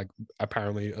that kind of like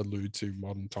apparently allude to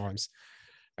modern times.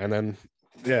 And then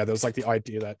yeah, there's like the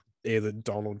idea that either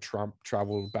Donald Trump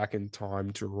traveled back in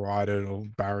time to write it, or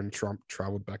Baron Trump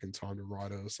traveled back in time to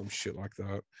write it, or some shit like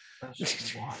that.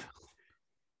 That's wild.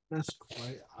 That's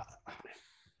great.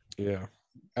 Yeah.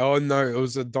 Oh no, it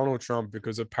was a Donald Trump,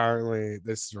 because apparently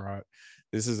this is right.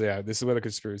 This is where the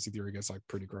conspiracy theory gets like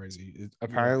pretty crazy.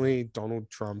 Apparently Donald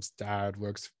Trump's dad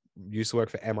used to work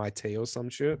for MIT or some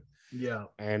shit. Yeah.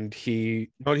 And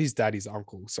not his dad, his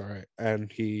uncle, sorry. And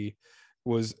he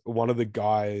was one of the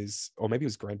guys, or maybe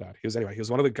his granddad. He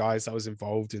was one of the guys that was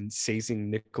involved in seizing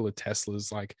Nikola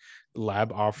Tesla's like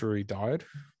lab after he died.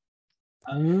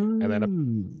 And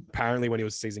then apparently when he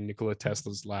was seizing Nikola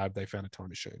Tesla's lab, they found a time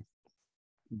machine.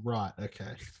 Right.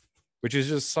 Okay. Which is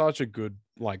just such a good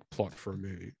like plot for a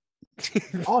movie.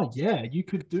 Oh yeah, you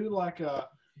could do like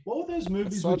what were those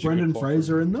movies with such a good Brendan plot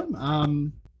Fraser for a in movie.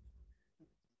 them?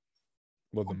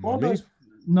 Well, the What were Mummy, those-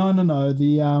 No.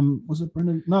 The was it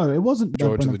Brendan? No, it wasn't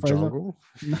George of Brendan the Fraser. Jungle.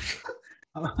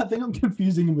 I think I'm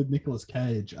confusing him with Nicolas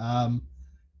Cage.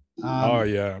 Oh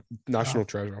yeah, National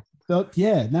Treasure.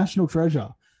 Yeah, National Treasure.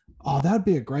 Oh, that would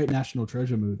be a great National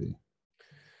Treasure movie.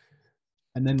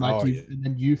 And then and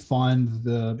then you find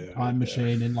the time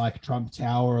machine in like Trump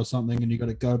Tower or something, and you got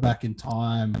to go back in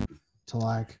time to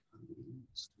like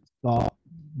stop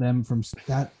them from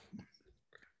that.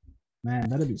 Man,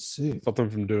 that'd be sick. Stop them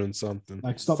from doing something.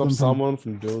 Like stop someone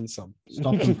from doing something.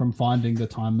 Stop them from finding the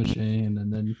time machine,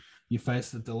 and then you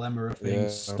face the dilemma of being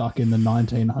stuck in the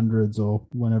 1900s or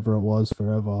whenever it was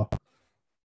forever.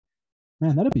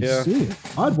 Man, that'd be sick.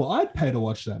 I'd pay to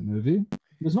watch that movie.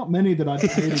 There's not many that I'd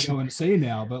pay to go and see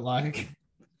now, but like,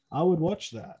 I would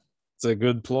watch that. It's a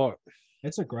good plot.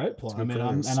 It's a great plot. It's a good I mean,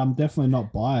 premise. I'm definitely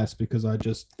not biased because I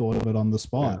just thought of it on the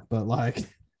spot. Yeah. But like,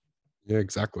 Yeah,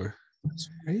 exactly. it's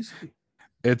crazy.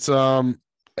 It's one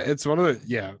of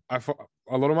the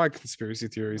a lot of my conspiracy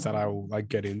theories that I will like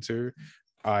get into.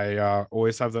 I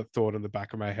always have that thought in the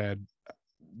back of my head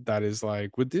that is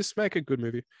like, would this make a good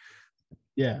movie?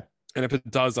 Yeah. And if it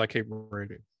does, I keep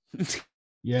reading.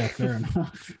 Yeah, fair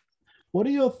enough. What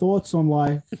are your thoughts on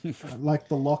like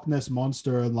the Loch Ness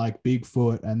monster and like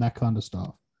Bigfoot and that kind of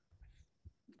stuff?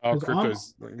 Oh,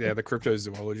 'Cause the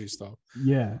cryptozoology stuff.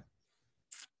 Yeah.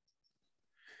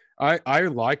 I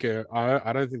like it.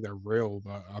 I don't think they're real,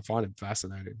 but I find it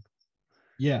fascinating.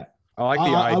 Yeah. I like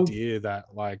the I- idea that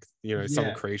like, some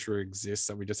Yeah. creature exists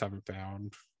that we just haven't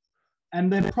found.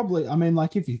 And they're probably, I mean,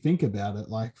 like if you think about it,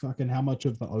 like fucking how much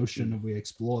of the ocean have we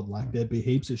explored? Like there'd be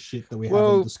heaps of shit that we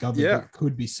haven't discovered that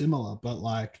could be similar, but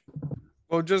like,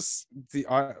 well, just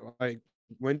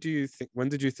when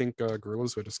did you think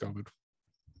gorillas were discovered?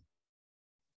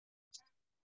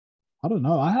 I don't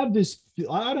know. I have this,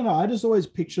 I don't know. I just always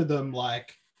picture them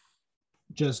like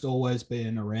just always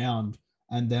being around.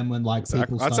 And then when like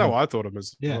people That's started, how I thought of them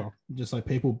as well. just like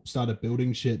people started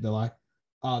building shit, they're like,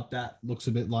 oh, that looks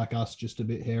a bit like us, just a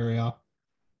bit hairier,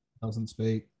 doesn't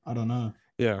speak. I don't know.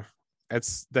 Yeah,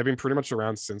 they've been pretty much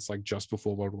around since like just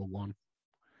before World War One.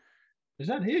 Is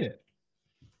that it?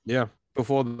 Yeah,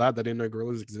 before that, they didn't know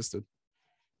gorillas existed.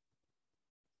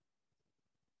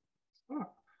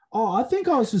 Oh, I think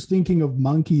I was just thinking of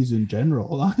monkeys in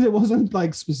general. Like, it wasn't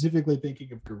like specifically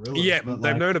thinking of gorillas. Yeah, but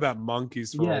they've like, known about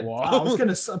monkeys for a while. I was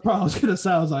gonna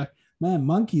say, I was like, man,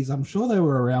 monkeys. I'm sure they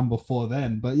were around before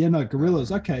then. But yeah, no,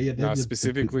 gorillas. Okay, yeah, No,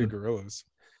 specifically gorillas.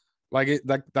 Like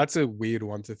that's a weird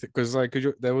one to think because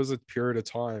there was a period of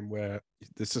time where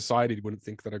the society wouldn't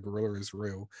think that a gorilla is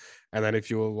real, and then if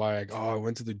you were like, oh, I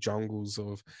went to the jungles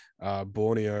of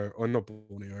Borneo or not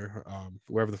Borneo,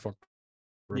 wherever the fuck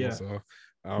gorillas are,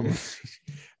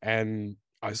 and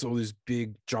I saw this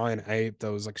big giant ape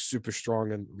that was like super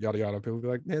strong and yada yada. People would be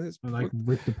like, man, this like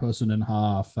ripped the person in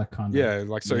half. That kind of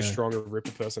like so strong and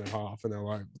ripped the person in half, and they're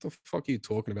like, what the fuck are you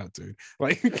talking about, dude?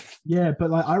 Like, yeah,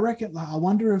 but like I reckon, like, I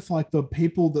wonder if like the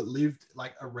people that lived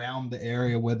like around the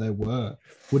area where they were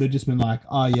would have just been like,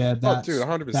 oh yeah, that's dude,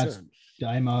 100%. That's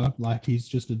Damo. Like he's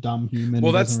just a dumb human.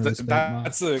 Well, that's the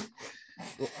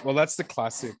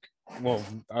classic. Well,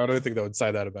 I don't think they would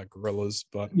say that about gorillas,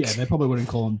 but yeah, they probably wouldn't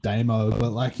call him Damo,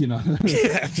 but like,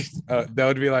 yeah, they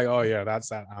would be like, oh yeah, that's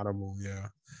that animal,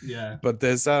 yeah. But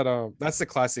there's that that's the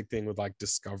classic thing with like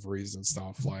discoveries and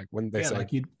stuff. Like when they say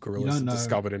like gorillas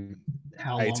discovered in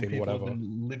how long people have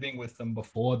been living with them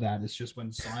before that. It's just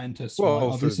when scientists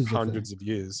for hundreds of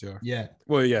years,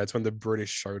 well, it's when the British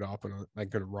showed up and they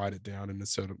could write it down in a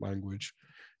certain language.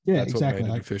 That's exactly what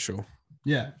made it official.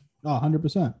 Yeah,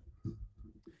 100%.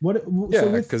 With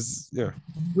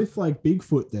like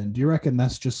Bigfoot, then do you reckon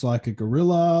that's just like a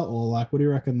gorilla, or like what do you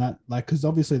reckon that like? Because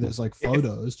obviously there's like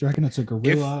photos. Do you reckon it's a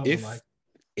gorilla?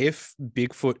 If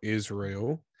Bigfoot is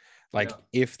real,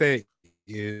 if there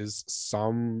is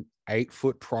some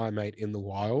 8-foot primate in the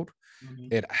wild,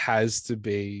 it has to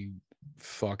be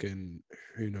fucking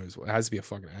who knows what. It has to be a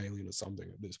fucking alien or something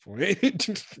at this point.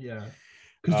 Yeah,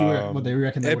 because they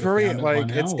reckon they probably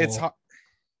like it's hard.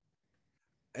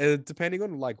 Depending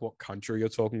on like what country you're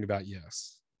talking about,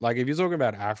 yes. Like if you're talking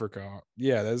about Africa,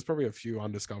 there's probably a few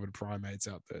undiscovered primates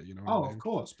out there. You know? Of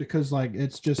course, because like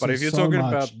it's just. But if you're talking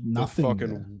about nothing,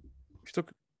 if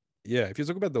you're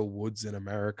talking about the woods in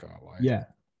America, like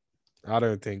I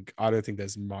don't think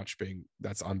there's much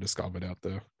that's undiscovered out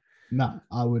there. No,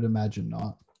 I would imagine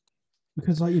not,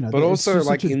 because But also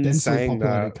like in saying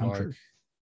that, country.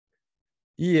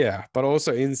 Yeah, but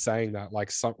also in saying that,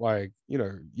 like some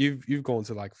you've gone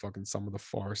to like fucking some of the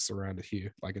forests around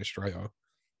here, like in Australia.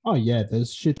 Oh yeah,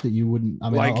 there's shit that you wouldn't. I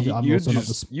mean, like, I'm also not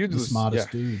the smartest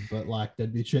dude, but like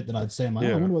there'd be shit that I'd say, I'm like,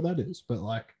 I wonder what that is. But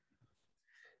like,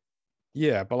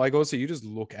 yeah, but like also you just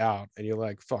look out and you're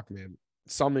like, fuck, man,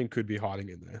 something could be hiding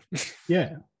in there.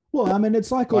 Yeah. Well, I mean,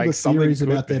 it's like all the theories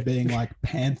about there being like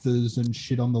panthers and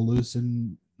shit on the loose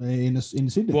in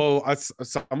Sydney. Well,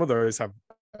 some of those have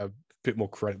a bit more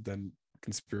credit than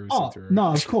conspiracy theory.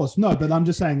 No, of course, no. But I'm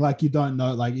just saying, like, you don't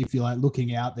know, like, if you're like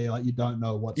looking out there, like, you don't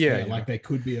know what's there. Like, there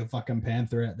could be a fucking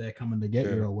panther out there coming to get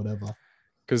you or whatever.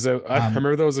 Because I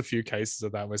remember there was a few cases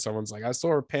of that where someone's like, I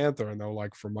saw a panther, and they were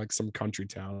like from like some country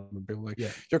town, and people were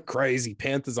like, you're crazy,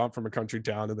 panthers aren't from a country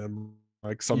town. And then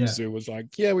like some zoo was like,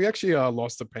 we actually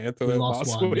lost a panther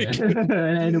last week.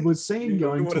 And it was seen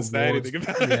going towards. We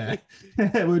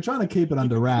were trying to keep it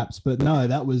under wraps, but no,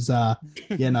 that was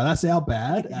that's our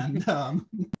bad. And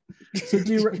So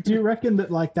do you reckon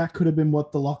that like that could have been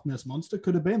what the Loch Ness monster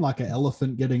could have been, like an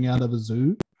elephant getting out of a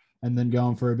zoo and then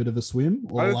going for a bit of a swim,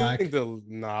 I or don't like think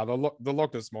the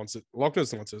Loch Ness monster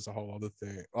is a whole other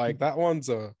thing. Like that one's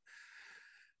a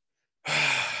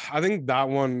I think that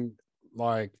one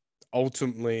like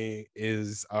ultimately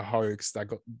is a hoax that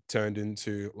got turned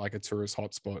into like a tourist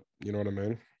hotspot. You know what I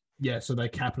mean? yeah, so they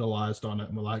capitalized on it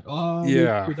and were like, oh,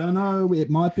 Yeah. we don't know,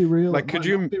 it might be real, Like, it could might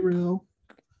you not be real.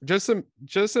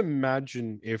 just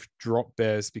imagine if drop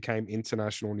bears became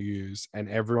international news and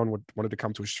everyone wanted to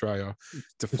come to Australia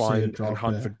to To see a find and drop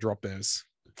hunt bear. for drop bears?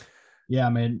 Yeah,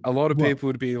 I mean, A lot of what people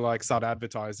would be like start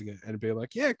advertising it and be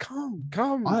like, yeah, come,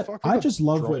 fuck, we I got just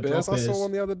love drop where bears. drop I saw bears.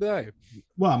 one the other day.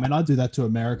 Well, I mean, I do that to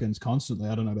Americans constantly.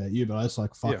 I don't know about you, but I just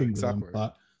like Yeah, fucking with them. exactly.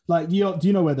 But like, do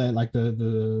you know where they like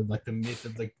the myth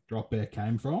of the drop bear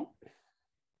came from?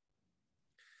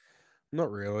 Not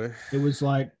really. It was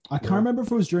like I can't No. remember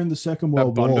if it was during the Second That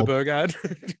World War. Bundaberg ad.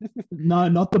 No,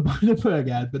 not the Bundaberg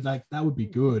ad, but like that would be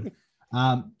good.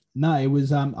 No, it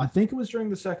was I think it was during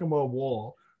the Second World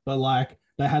War, but like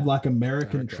they had like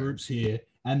American Okay. troops here,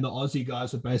 and the Aussie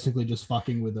guys were basically just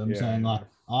fucking with them, Yeah, saying like, yeah.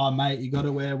 "Oh mate, you got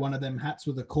to wear one of them hats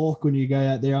with a cork when you go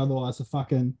out there, otherwise the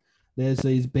fucking there's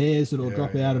these bears that'll Yeah, drop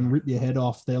out yeah. and rip your head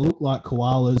off. They look like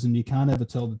koalas, and you can't ever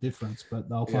tell the difference, but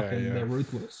they'll Yeah, fucking yeah. they're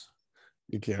ruthless."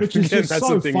 You can't. Which is Again, just that's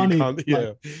so the thing. funny. You can't. Like,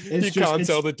 Yeah, it's you just can't it's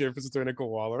tell the difference between a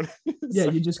koala. yeah,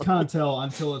 you just can't tell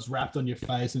until it's wrapped on your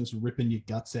face and it's ripping your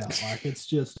guts out. Like it's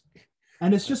just,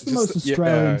 and it's just the most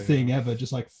Australian thing ever.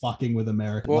 Just like fucking with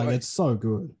America. Well, like it's so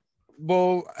good.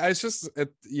 Well, it's just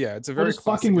it's a Or very just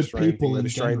fucking classic with Australian thing people that in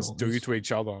Australians general. do to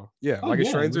each other. Yeah, Oh like yeah,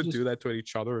 Australians we would just do that to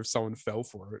each other if someone fell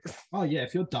for it. oh yeah,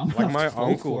 if you're dumb Like enough my to fall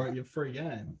uncle- for it, you're free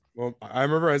game. Well, I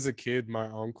remember as a kid, my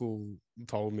uncle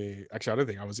told me. Actually, I don't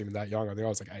think I was even that young. I think I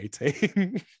was like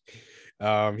 18.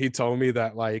 He told me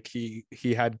that like he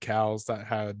had cows that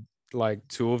had like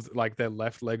two of like their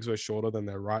left legs were shorter than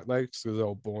their right legs because they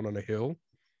were born on a hill.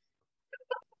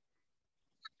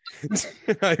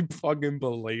 I fucking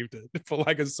believed it for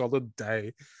like a solid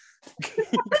day.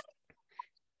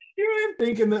 You're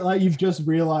thinking that like you've just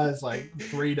realized like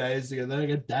 3 days ago, like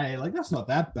a day, like that's not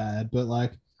that bad. But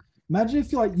like, imagine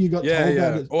if like you got told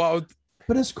that. Well,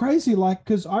 but it's crazy, like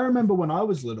because I remember when I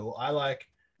was little, I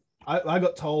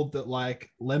got told that like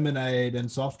lemonade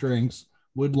and soft drinks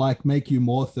would like make you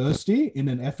more thirsty in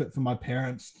an effort from my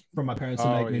parents to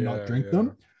make me not drink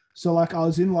them. So like I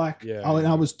was in like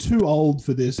I was too old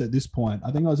for this at this point.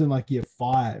 I think I was in like year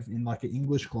 5 in like an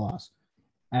English class,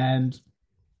 and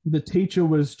the teacher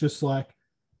was just like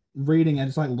reading and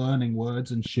just like learning words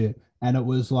and shit. And it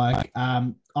was like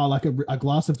like a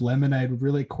glass of lemonade would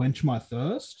really quench my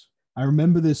thirst. I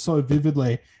remember this so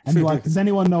vividly. And like, does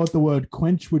anyone know what the word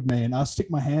quench would mean? I stick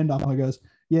my hand up and I goes,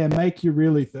 yeah, make you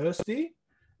really thirsty.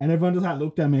 And everyone just like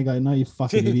looked at me and go, no, you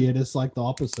fucking idiot. It's like the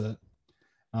opposite.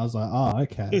 I was like, oh,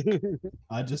 okay.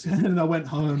 And I went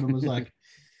home and was like,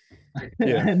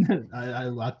 yeah. And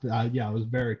I was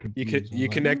very confused. You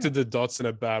connected the dots in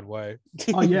a bad way.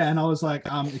 Oh yeah, and I was like,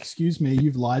 excuse me,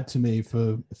 you've lied to me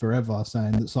for forever,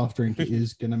 saying that soft drink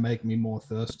is gonna make me more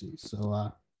thirsty.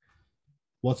 So,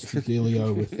 what's the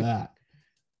dealio with that?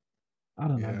 I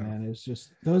don't know, man. It's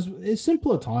just it's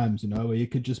simpler times, where you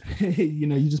could just,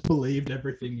 you just believed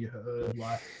everything you heard,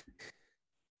 like.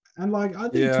 And like, I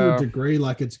think to a degree,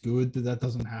 like it's good that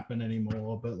doesn't happen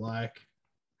anymore. But like,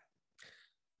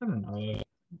 I don't know.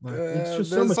 Like, it's just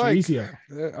so much easier.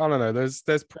 I don't know. There's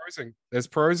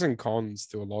pros and cons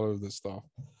to a lot of this stuff.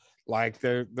 Like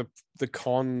the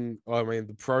con, I mean,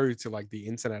 the pro to like the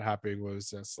internet happening was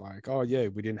just like, oh yeah,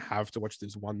 we didn't have to watch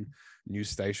this one news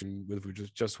station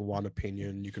with just one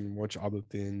opinion. You can watch other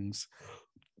things.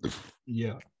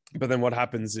 Yeah. But then what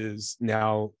happens is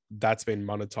now that's been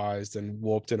monetized and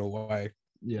warped in a way.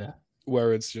 Yeah.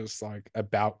 Where it's just like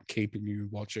about keeping you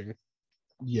watching.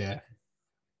 Yeah.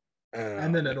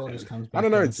 And then it all just comes back. I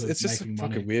don't know. It's just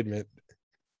fucking weird, man.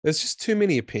 There's just too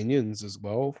many opinions as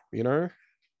well,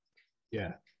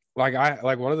 Yeah. Like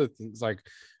one of the things, like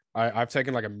I've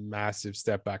taken like a massive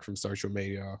step back from social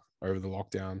media over the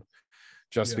lockdown,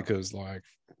 just because like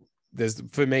there's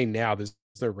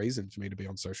no reason for me to be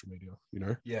on social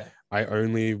media, Yeah. I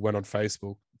only went on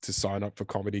Facebook to sign up for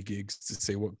comedy gigs, to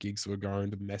see what gigs were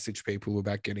going, to message people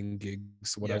about getting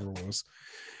gigs, whatever it was.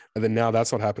 And then now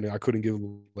that's not happening. I couldn't give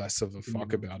less of a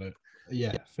fuck about it.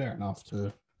 Yeah, fair enough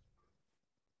too.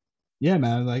 Yeah,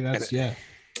 man. Like that's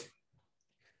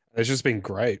It's just been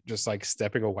great, just like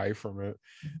stepping away from it,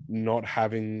 not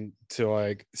having to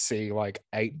like see like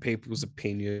 8 people's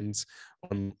opinions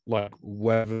on like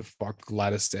whatever the fuck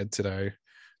Gladys said today.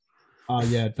 Oh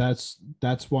yeah, that's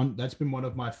been one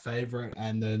of my favorite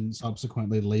and then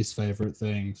subsequently least favorite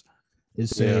things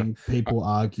is Yeah. seeing people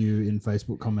argue in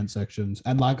Facebook comment sections.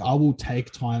 And like I will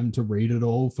take time to read it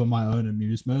all for my own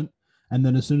amusement. And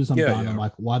then as soon as I'm Yeah, done, I'm yeah.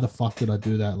 like, why the fuck did I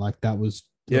do that? Like that was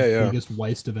the Yeah, yeah. biggest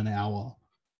waste of an hour.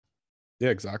 Yeah,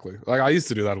 exactly. Like I used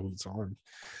to do that all the time.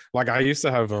 Like I used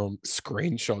to have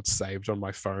screenshots saved on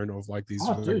my phone of like these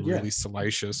Oh, like dude, yeah. really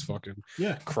salacious fucking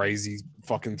Yeah. crazy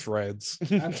fucking threads.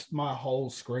 That's my whole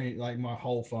screen, like my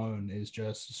whole phone is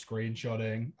just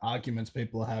screenshotting arguments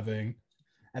people are having.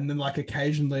 And then like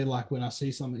occasionally, like when I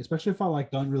see something, especially if I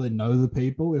like don't really know the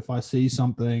people, if I see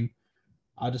something,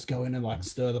 I just go in and like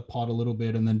stir the pot a little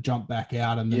bit and then jump back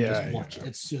out and then just Yeah, watch. yeah.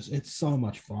 It's so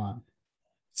much fun.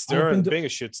 Being a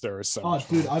shit stirrer is so Oh, much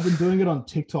dude, fun. I've been doing it on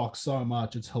TikTok so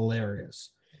much. It's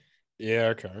hilarious.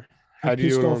 Yeah, okay. How I've do you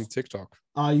pissed do it off. on TikTok?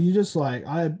 You just like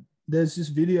there's this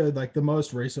video, like the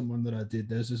most recent one that I did.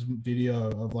 There's this video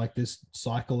of like this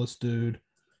cyclist dude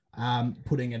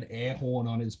putting an air horn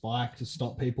on his bike to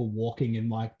stop people walking in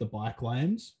like the bike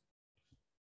lanes.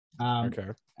 Okay.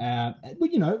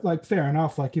 But you know, like fair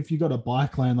enough. Like if you got a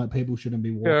bike lane, like people shouldn't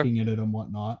be Yeah. walking in it and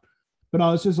whatnot. But I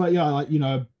was just like, yeah, like you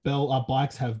know, our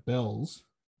bikes have bells,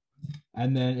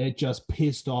 and then it just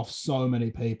pissed off so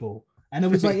many people. And it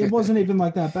was like, it wasn't even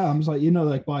like that bad. I'm just like, you know,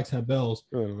 like bikes have bells,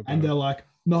 Oh, and they're like,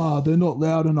 no, they're not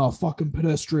loud enough. Fucking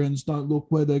pedestrians don't look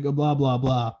where they go. Blah blah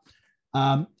blah.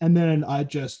 And then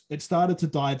it started to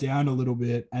die down a little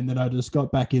bit. And then I just got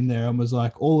back in there and was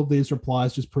like, all of these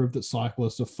replies just prove that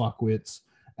cyclists are fuckwits.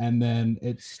 And then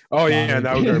it's. oh yeah, and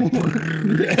that would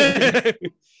go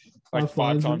like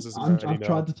five times as many. I've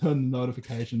tried to turn the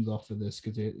notifications off for this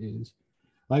because it is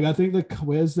like, I think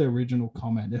where's the original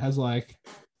comment? It has like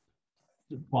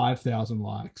 5,000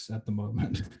 likes at the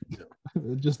moment.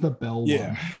 Just the bell Yeah.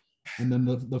 one. And then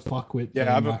the fuckwit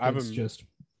Yeah, thing, it's just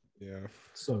yeah.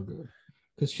 so good.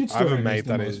 Because shit I have a stirring is mate the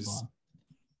that most is. fun.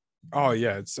 Oh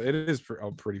yeah, it is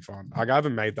pretty fun. Like I have a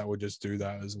mate that would just do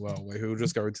that as well, where he'll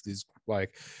just go into these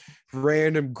like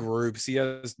random groups he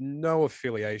has no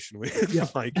affiliation with. Yeah.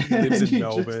 Like he lives in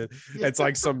Melbourne. It's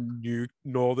like some new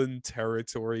Northern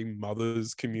Territory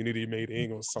mothers community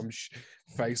meeting or some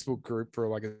Facebook group for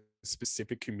like a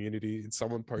specific community, and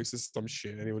someone posts some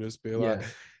shit, and he would just be like,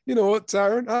 you know what,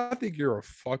 Taryn, I think you're a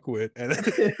fuckwit, and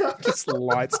just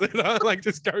lights it up, like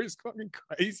just goes fucking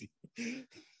crazy.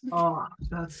 Oh,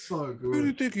 that's so Who do you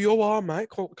good. think you are, mate?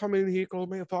 Come in here, call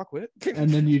me a fuckwit. And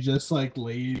then you just like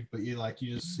leave, but you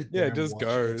just sit there. Yeah, it and just watch.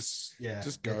 goes. Yeah,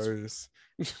 Just goes.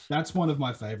 that's one of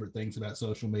my favorite things about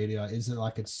social media is that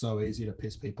like it's so easy to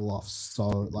piss people off. So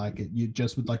like you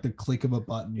just with like the click of a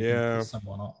button, you can piss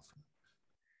someone off.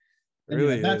 It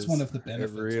really that's is. one of the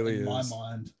benefits It really in is. my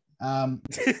mind.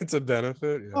 It's a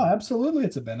benefit. Yeah. Oh, absolutely,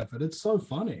 it's a benefit. It's so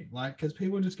funny, like because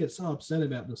people just get so upset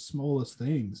about the smallest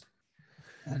things.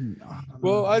 And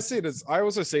well, I see it as I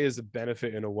also see it as a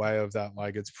benefit in a way of that,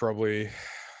 like it's probably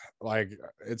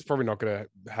not going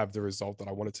to have the result that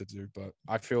I want it to do, but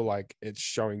I feel like it's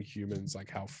showing humans like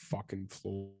how fucking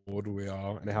flawed we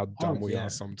are and how dumb we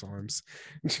are sometimes.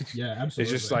 Yeah, absolutely.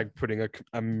 It's just like putting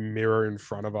a mirror in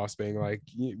front of us, being like,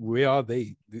 we are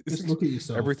just look at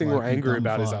yourself. Everything like, we're angry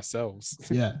about is ourselves.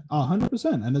 Yeah,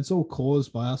 100%, and it's all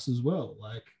caused by us as well.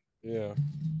 Like, yeah,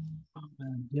 oh,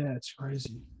 man. Yeah, it's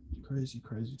crazy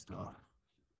stuff.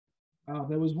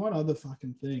 There was one other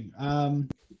fucking thing.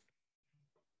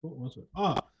 What was it?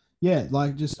 Oh, yeah,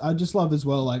 like I just love as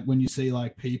well, like when you see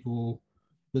like people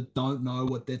that don't know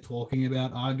what they're talking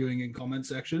about arguing in comment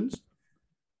sections.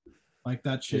 Like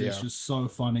that shit is just so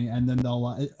funny. And then they'll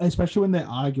like, especially when they're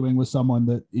arguing with someone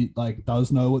that it like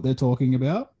does know what they're talking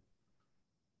about.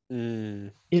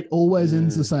 It always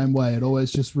ends the same way. It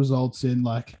always just results in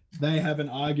like they have an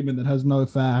argument that has no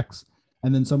facts,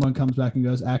 and then someone comes back and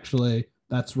goes, actually,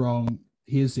 that's wrong.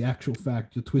 Here's the actual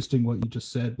fact. You're twisting what you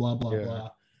just said, blah, blah, blah.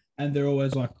 And they're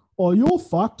always like, oh, you're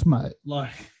fucked, mate.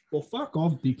 Like, well, fuck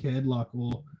off, dickhead. Like,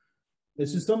 well,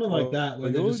 it's just something like that where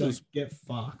they just like, get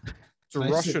fucked. It's a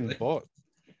Russian bot.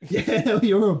 Yeah,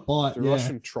 you're a bot. It's a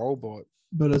Russian troll bot.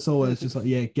 But it's always just like,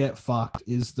 yeah, get fucked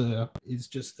is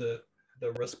just the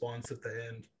response at the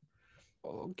end.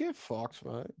 Oh, get fucked,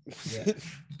 mate. Yeah.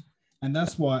 And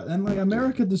that's why, and like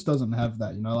America just doesn't have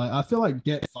that, you know. Like I feel like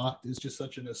get fucked is just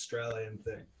such an Australian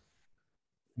thing.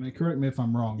 I mean, correct me if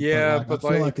I'm wrong. Yeah, but I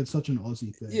feel like it's such an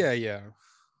Aussie thing.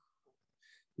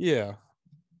 Yeah.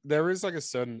 There is like a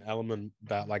certain element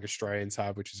that like Australians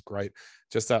have, which is great.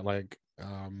 Just that like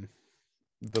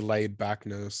the laid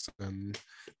backness and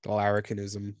the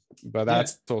larrikinism, but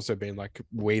that's also been like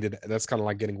weeded. That's kind of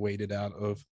like getting weeded out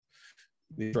of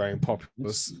the Australian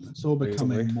populace. It's all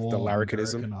becoming recently, more the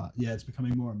larrikinism. Americanized. Yeah, it's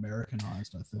becoming more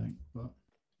Americanized, I think. But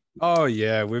Oh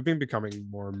yeah, we've been becoming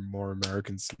more and more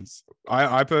American since.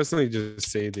 I personally just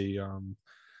see the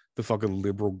fucking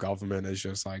liberal government as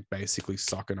just like basically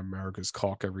sucking America's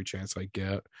cock every chance they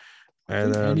get. I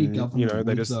And think any you government know,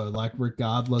 they would, just though, like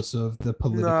regardless of the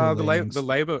political no, leanings.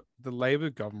 the Labor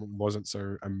government wasn't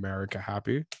so America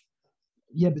happy.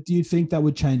 Yeah, but do you think that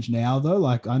would change now, though?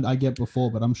 Like, I get before,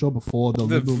 but I'm sure before the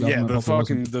liberal government the probably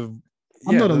fucking wasn't. the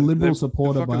I'm not a liberal the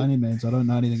supporter by fucking, any means. I don't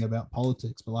know anything about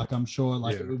politics, but like I'm sure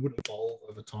like yeah. it would evolve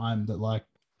over time. That like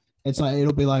it's like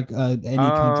it'll be like any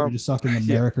country just sucking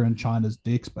America and China's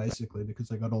dicks basically because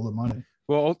they got all the money.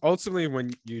 Well, ultimately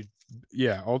when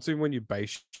you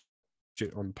base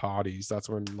shit on parties, that's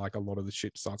when like a lot of the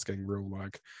shit starts getting real.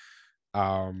 Like,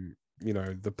 you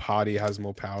know, the party has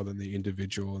more power than the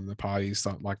individual, and the parties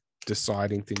start like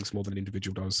deciding things more than an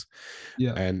individual does.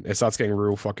 Yeah, and it starts getting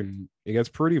real fucking. It gets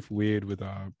pretty weird with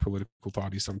political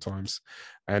parties sometimes,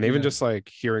 and even just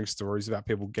like hearing stories about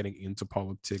people getting into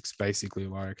politics, basically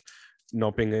like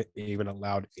not being even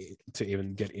allowed to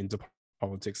even get into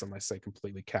politics unless they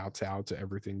completely kowtow to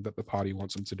everything that the party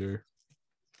wants them to do.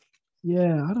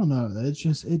 Yeah, I don't know. It's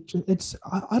just it's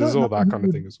I There's don't all know that kind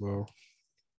of thing as well.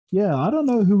 Yeah, I don't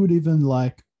know who would even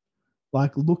like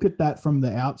look at that from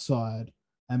the outside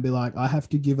and be like, I have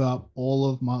to give up all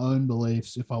of my own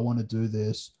beliefs if I want to do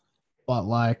this, but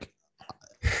like,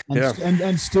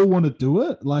 and still want to do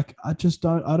it. Like, I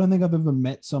don't think I've ever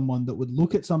met someone that would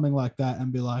look at something like that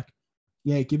and be like,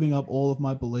 yeah, giving up all of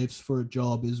my beliefs for a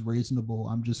job is reasonable.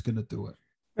 I'm just gonna do it.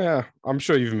 Yeah, I'm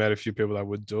sure you've met a few people that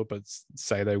would do it, but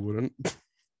say they wouldn't.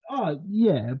 Oh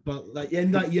yeah, but like,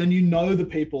 and you know the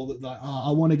people that like, oh,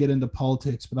 I want to get into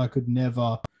politics, but I could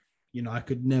never, I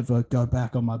could never go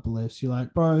back on my beliefs. You're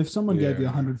like, bro, if someone gave you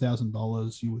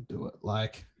 $100,000, you would do it.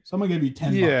 Like, someone gave you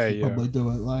 $10, you'd probably do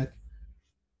it. Like,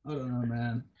 I don't know,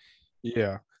 man.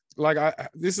 Yeah, like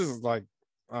this is like,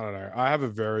 I don't know. I have a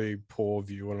very poor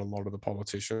view on a lot of the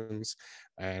politicians,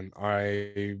 and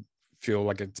I feel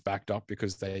like it's backed up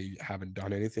because they haven't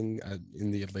done anything in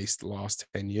the at least the last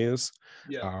 10 years.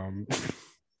 Yeah.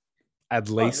 At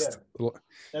least,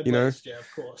 At you know, least, yeah,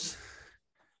 of course.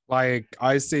 Like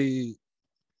I see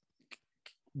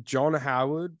John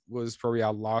Howard was probably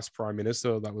our last prime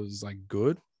minister that was like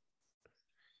good.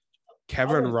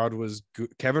 Kevin Rudd was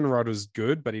good. Kevin Rudd was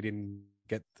good, but he didn't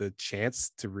get the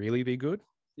chance to really be good.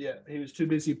 Yeah, he was too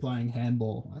busy playing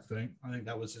handball. I think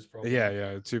that was his problem.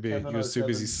 Yeah, too busy. He was too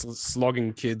busy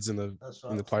slogging kids in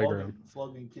the playground.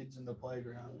 Flogging kids in the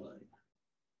playground. Like,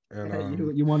 and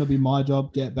hey, you want to be my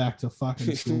job? Get back to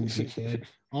fucking school, dickhead.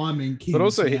 I'm in Kings. But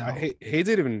also, now. he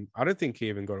didn't even. I don't think he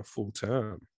even got a full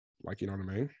term. Like, you know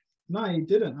what I mean? No, he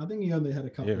didn't. I think he only had a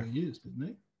couple of years, didn't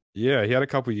he? Yeah, he had a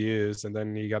couple of years, and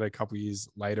then he got a couple of years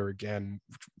later again,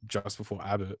 just before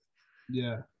Abbott.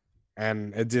 Yeah.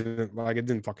 And it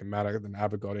didn't fucking matter. Then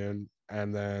Abbott got in,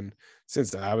 and then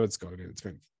since Abbott's got in, it's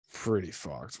been pretty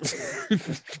fucked.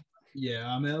 Yeah,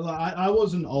 I mean, like, I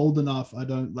wasn't old enough. I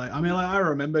don't like. I mean, like, I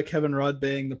remember Kevin Rudd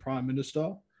being the prime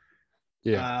minister.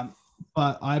 Yeah.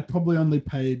 But I probably only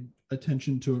paid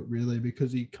attention to it really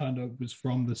because he kind of was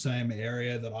from the same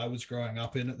area that I was growing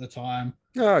up in at the time.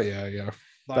 Oh yeah.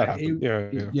 Like, that happened.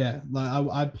 Yeah. Like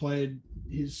I played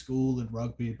his school in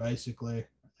rugby basically.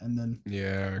 And then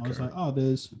I was like, oh,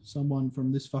 there's someone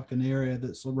from this fucking area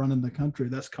that's running the country.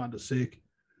 That's kind of sick.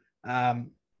 But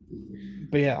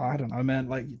yeah, I don't know, man.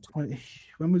 Like,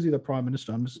 when was he the prime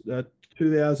minister? I'm just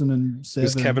 2007. It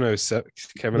was Kevin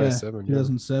 07.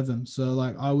 2007. Yeah. So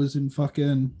like, I was in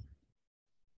fucking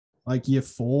like year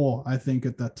 4, I think,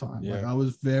 at that time. Yeah. Like, I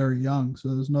was very young,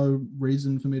 so there's no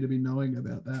reason for me to be knowing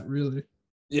about that, really.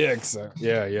 Yeah, exactly.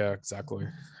 Yeah, exactly.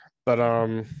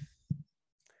 But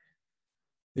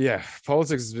yeah,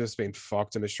 politics has just been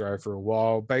fucked in Australia for a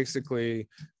while. Basically,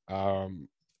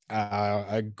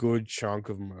 a good chunk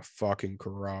of them are fucking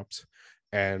corrupt,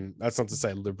 and that's not to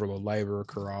say Liberal or Labor are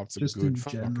corrupt. Just a good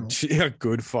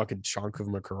fucking chunk of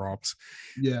them are corrupt.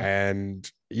 Yeah, and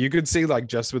you could see like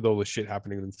just with all the shit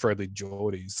happening in Friendly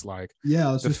Geordies, like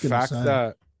I was just gonna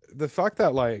say the fact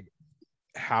that like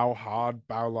how hard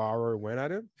Barilaro went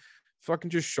at him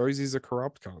fucking just shows he's a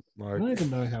corrupt cunt. Like, I don't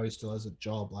even know how he still has a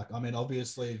job. Like, I mean,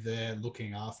 obviously they're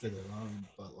looking after their own,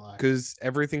 but like, because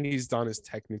everything he's done is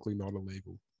technically not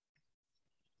illegal.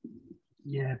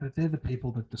 Yeah, but they're the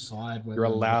people that decide whether you're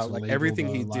allowed. Like, illegal, everything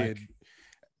though, he like, did.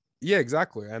 Yeah,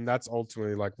 exactly, and that's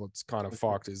ultimately like what's kind of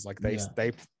fucked is like they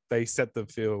set the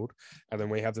field, and then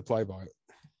we have to play by it.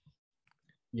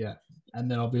 Yeah,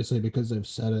 and then obviously because they've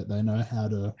said it, they know how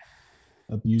to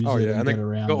abuse Oh it yeah, and and they get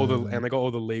around got all it. the and they got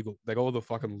all the legal, they got all the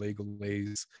fucking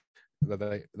legalese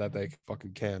that they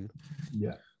fucking can.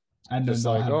 Yeah. And then Just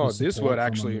they'll like, have the oh, this word support from them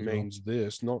actually as well. means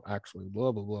this, not actually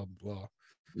blah blah blah blah.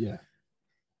 Yeah.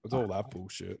 It's all that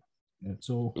bullshit. It's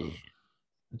all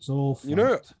fucked. You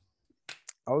know,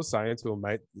 I was saying to a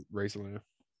mate recently,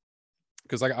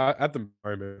 because like at the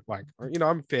moment, like, you know,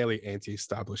 I'm fairly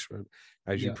anti-establishment,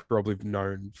 as you've probably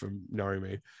known from knowing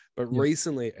me. But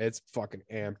recently, it's fucking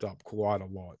amped up quite a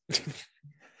lot.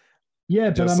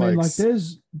 Yeah, but Just I mean, like,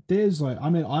 there's like, I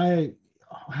mean, I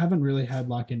haven't really had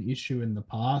like an issue in the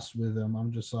past with them.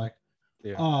 I'm just like,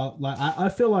 yeah, like I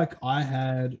feel like I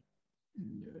had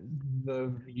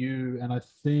the view, and I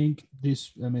think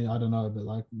this. I mean, I don't know, but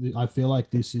like I feel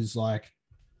like this is like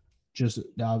just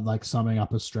like summing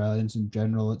up Australians in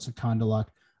general. It's a kind of like,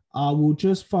 we'll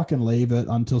just fucking leave it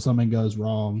until something goes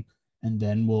wrong, and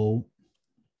then we'll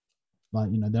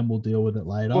then we'll deal with it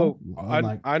later. well,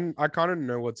 Like, I kind of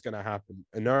know what's gonna happen.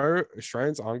 I know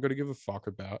Australians aren't gonna give a fuck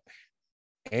about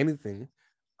anything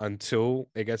until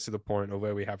it gets to the point of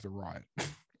where we have to riot,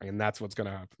 and that's what's gonna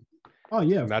happen. oh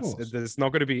yeah, And of course. there's not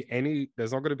going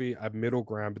to be a middle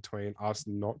ground between us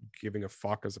not giving a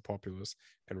fuck as a populace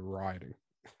and rioting.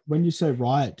 When you say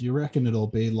riot, do you reckon it'll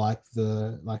be like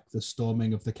the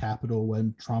storming of the Capitol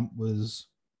when Trump was?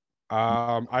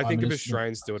 I think if Minister.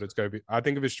 Australians do it, it's going to be. I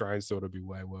think if Australians do it, it'll be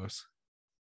way worse.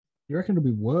 You reckon it'll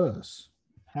be worse?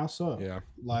 How so? Yeah.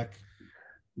 Like,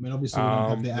 I mean, obviously we don't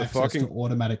have the access to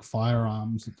automatic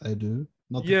firearms that they do.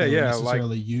 Not that they were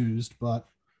necessarily used, but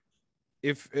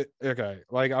okay,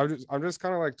 like I'm just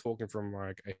kind of like talking from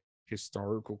like a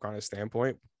historical kind of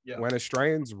standpoint. Yeah. When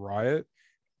Australians riot,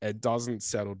 it doesn't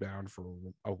settle down for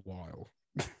a while.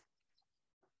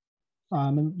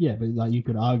 Yeah, but like you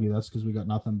could argue that's because we got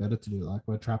nothing better to do. Like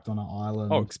we're trapped on an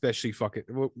island. Oh, especially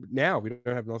now we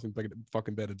don't have nothing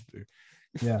fucking better to do.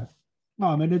 Yeah. No,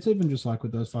 I mean it's even just like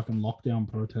with those fucking lockdown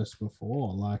protests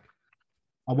before. Like,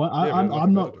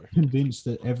 I'm not convinced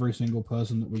that every single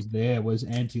person that was there was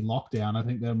anti-lockdown. I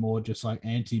think they're more just like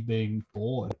anti being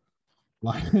bored.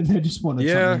 Like they just wanted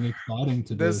something exciting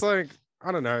to do. There's like,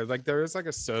 I don't know, like there is like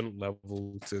a certain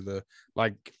level to the,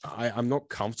 like, I'm not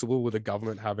comfortable with the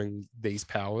government having these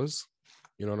powers.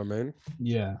 You know what I mean?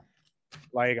 Yeah.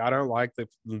 Like, I don't like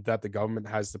that the government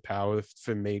has the power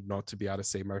for me not to be able to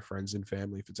see my friends and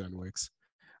family for 10 weeks.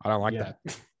 I don't like that.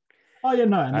 Oh yeah,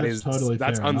 no, and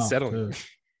that's unsettling.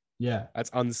 Yeah, that's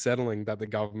unsettling that the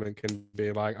government can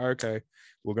be like, okay,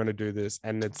 we're going to do this,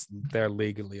 and they're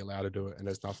legally allowed to do it, and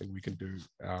there's nothing we can do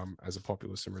as a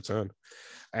populace in return.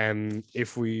 And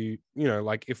if we,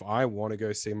 like, if I want to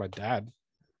go see my dad,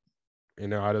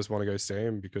 I just want to go see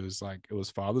him because like it was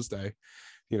Father's Day,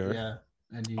 yeah,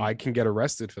 and I can get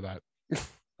arrested for that.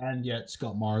 And yet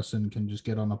Scott Morrison can just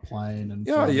get on a plane and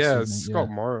Scott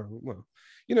Morrison.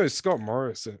 Well, Scott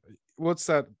Morrison. What's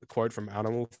that quote from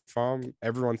Animal Farm?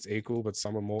 Everyone's equal, but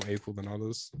some are more equal than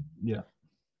others. Yeah.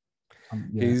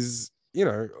 He's,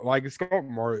 like Scott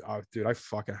Morrison. Oh, dude, I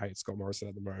fucking hate Scott Morrison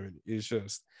at the moment. He's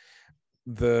just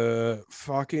the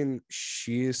fucking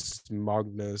sheer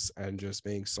smugness and just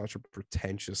being such a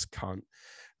pretentious cunt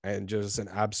and just an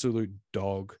absolute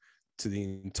dog to the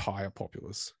entire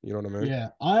populace. You know what I mean? Yeah.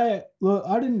 I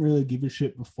didn't really give a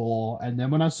shit before, and then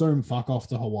when I saw him fuck off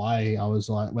to Hawaii, I was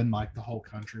like, when like the whole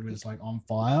country was like on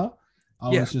fire, I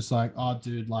was just like, oh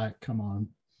dude, like come on.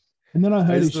 And then I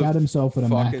heard he shot himself at a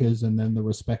Macca's, and then the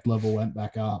respect level went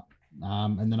back up.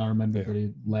 And then I remember that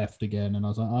he left again, and I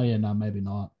was like, oh yeah, no, maybe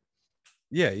not.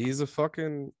 Yeah, he's an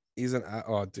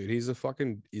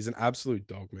absolute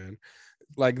dog, man.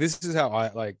 Like, this is how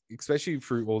I like, especially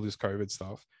through all this COVID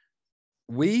stuff.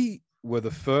 We were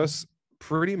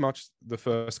pretty much the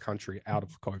first country out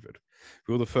of COVID.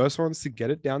 We were the first ones to get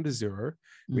it down to zero.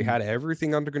 We had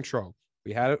everything under control.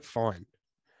 We had it fine.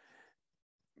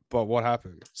 But what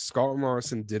happened? Scott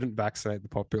Morrison didn't vaccinate the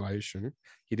population.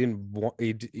 He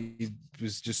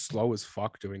was just slow as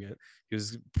fuck doing it. He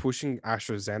was pushing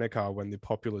AstraZeneca when the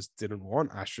populace didn't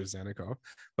want AstraZeneca,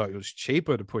 but it was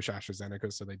cheaper to push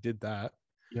AstraZeneca, so they did that.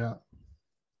 Yeah.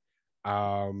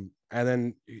 And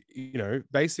then,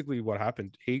 basically what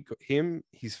happened,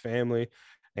 his family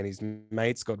and his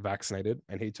mates got vaccinated,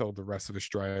 and he told the rest of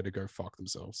Australia to go fuck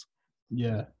themselves.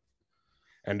 Yeah.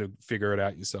 And to figure it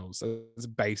out yourselves. That's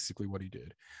basically what he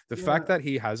did. The fact that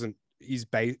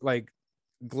like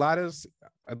Gladys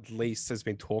at least has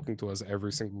been talking to us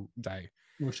every single day.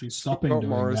 Well, she's stopping doing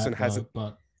Morrison hasn't,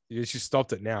 but she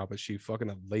stopped it now, but she fucking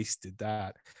at least did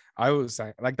that. I was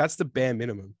saying, like, that's the bare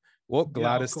minimum. What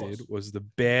Gladys did was the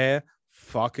bare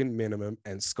fucking minimum,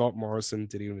 and Scott Morrison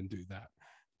didn't even do that.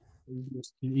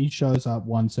 He shows up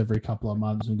once every couple of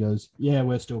months and goes, "Yeah,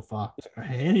 we're still fucked."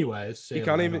 Anyways, see He you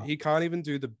can't later. even he can't even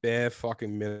do the bare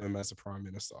fucking minimum as a prime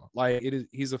minister. Like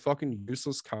he's a fucking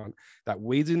useless cunt that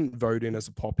we didn't vote in as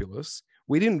a populace.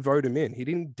 We didn't vote him in. He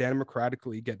didn't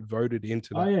democratically get voted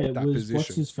into Oh yeah, it that was position.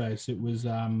 what's his face? It was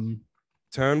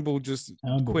Turnbull just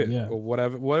Turnbull, quit yeah. or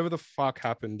whatever the fuck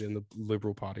happened in the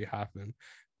Liberal Party happened.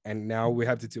 And now we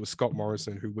have to deal with Scott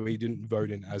Morrison, who we didn't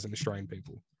vote in as an Australian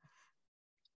people.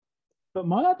 But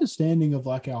my understanding of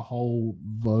like our whole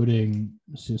voting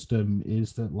system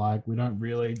is that like we don't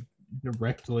really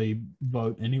directly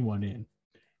vote anyone in.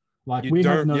 Like You we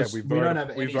have don't- no, yeah, we we don't vote-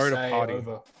 have we any vote a say party.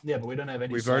 over. Yeah, but we don't have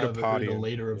any We say vote a over party who the in,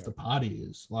 leader of yeah. the party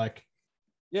is. Like,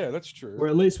 Yeah, that's true. or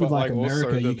at least with But, like also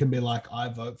America, the- you can be like, I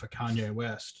vote for Kanye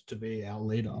West to be our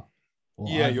leader, or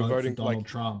Yeah, I you're vote voting, for Donald like,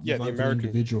 Trump. yeah, You the vote for the American-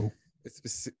 individual.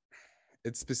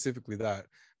 It's specifically that,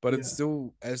 but it's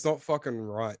not fucking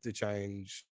right to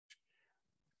change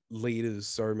leaders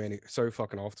so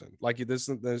fucking often. Like there's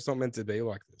not meant to be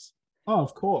like this. Oh,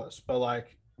 of course, but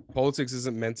like Politics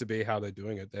isn't meant to be how they're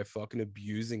doing it. They're fucking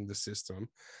abusing the system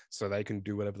so they can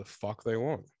do whatever the fuck they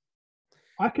want.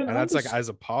 I can, And that's like as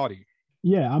a party.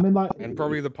 yeah. I mean, like, And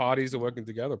probably the parties are working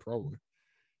together.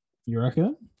 You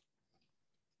reckon?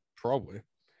 Probably.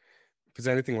 If it's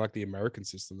anything like the American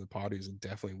system, the parties are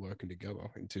definitely working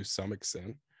together, and to some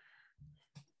extent.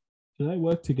 Do they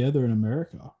work together in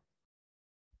America?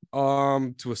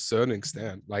 To a certain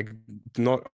extent, like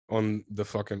not on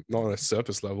a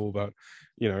surface level, but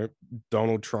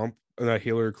Donald Trump and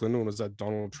Hillary Clinton was at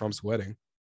Donald Trump's wedding.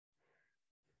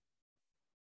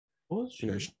 Was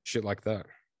Shit like that.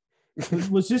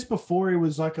 Was this before he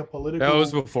was like a political? That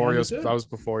was before candidate? he was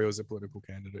before he was a political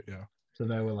candidate. Yeah. So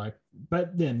they were like,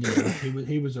 but then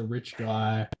he was a rich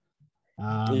guy.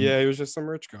 Yeah, he was just some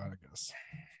rich guy, I guess.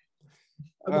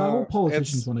 All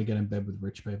politicians want to get in bed with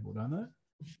rich people, don't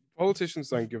they? Politicians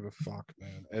don't give a fuck,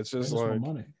 man. It's just like want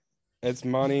money. It's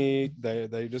money.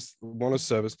 They just want a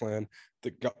service plan.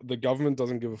 The government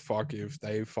doesn't give a fuck if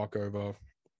they fuck over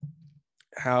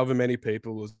however many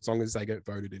people, as long as they get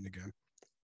voted in again.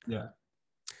 Yeah.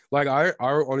 Like I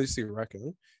honestly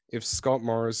reckon if Scott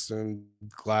Morrison,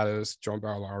 Gladys, John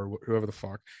Barilaro, whoever the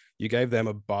fuck, you gave them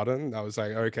a button that was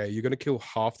like, okay, you're going to kill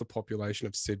half the population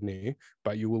of Sydney,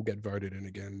 but you will get voted in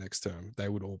again next term. They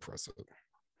would all press it.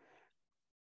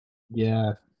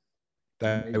 Yeah.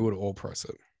 They would all press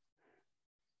it.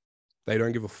 They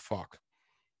don't give a fuck.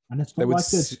 And it's not like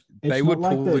they would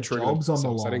pull the trigger jobs on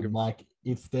the line. Like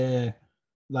if they're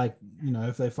like,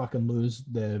 if they fucking lose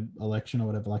their election or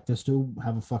whatever, like they still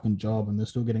have a fucking job and they're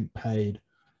still getting paid.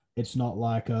 It's not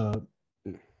like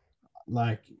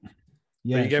but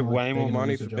you get way more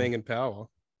money for being in power.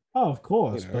 Oh, of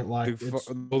course, but like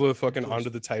all the fucking under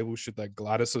the table shit that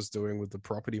Gladys is doing with the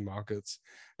property markets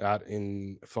out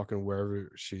in fucking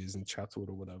wherever she's in Chatswood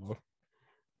or whatever.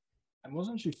 And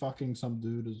wasn't she fucking some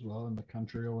dude as well in the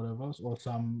country or whatever, or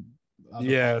some?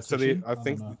 Yeah, so I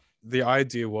think the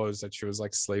idea was that she was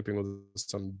like sleeping with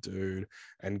some dude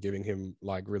and giving him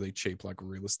like really cheap like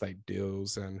real estate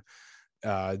deals and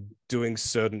doing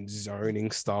certain zoning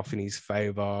stuff in his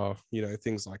favor,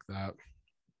 things like that.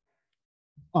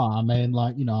 Oh, I mean,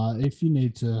 like, if you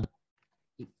need to,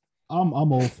 I'm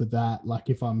all for that. Like,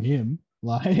 if I'm him,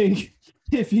 like,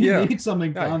 if you need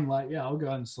something done, like, yeah, I'll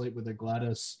go and sleep with a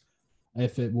Gladys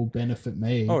if it will benefit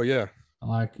me. Oh yeah,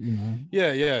 like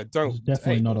Yeah. Don't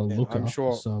definitely not a looker. I'm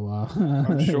sure. So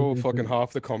I'm sure fucking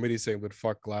half the comedy scene would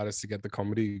fuck Gladys to get the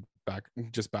comedy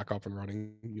back up and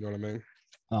running. You know what I mean?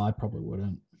 Oh, I probably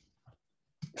wouldn't.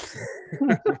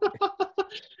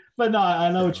 But no,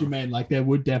 I know what you mean. Like there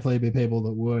would definitely be people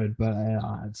that would, but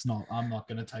it's not. I'm not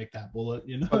going to take that bullet.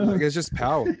 But, like, it's just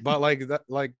power. But like that,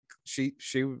 like she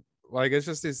like it's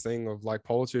just this thing of like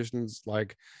politicians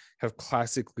like have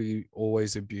classically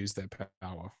always abused their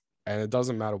power, and it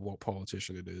doesn't matter what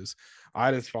politician it is.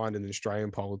 I just find in Australian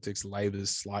politics, Labor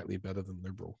is slightly better than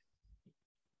Liberal.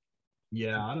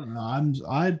 Yeah, I don't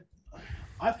know.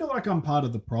 I feel like I'm part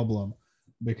of the problem.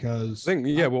 Because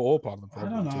we're all part of the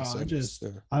problem. I don't know.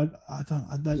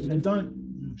 They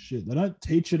don't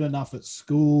teach it enough at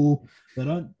school. They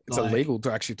don't. It's illegal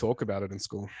to actually talk about it in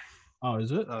school. Oh, is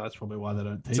it? Oh, that's probably why they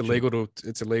don't teach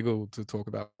It's illegal to talk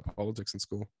about politics in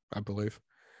school, I believe.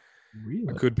 Really?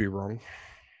 I could be wrong.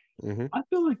 Mm-hmm. I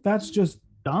feel like that's just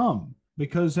dumb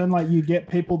because then like you get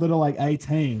people that are like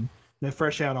 18, they're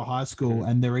fresh out of high school,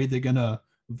 and they're either gonna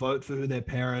vote for who their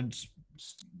parents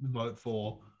vote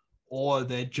for, or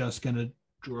they're just going to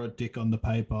draw a dick on the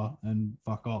paper and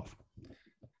fuck off.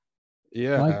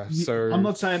 Yeah, like, so I'm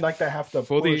not saying like they have to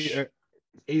push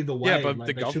either way. Yeah, but like,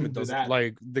 the government doesn't.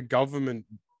 Like the government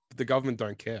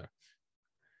don't care.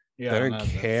 Yeah, They don't no,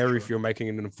 that's care if true. you're making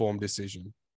an informed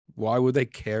decision. Why would they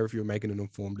care if you're making an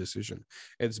informed decision?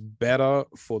 It's better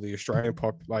for the Australian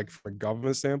like from a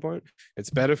government standpoint, it's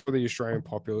better for the Australian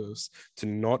populace to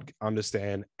not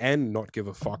understand and not give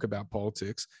a fuck about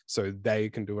politics so they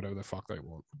can do whatever the fuck they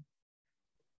want.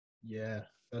 Yeah,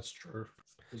 that's true.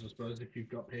 Because I suppose if you've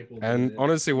got people And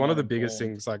honestly, one of the not biggest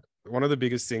informed- things, like one of the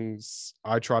biggest things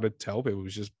I try to tell people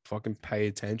is just fucking pay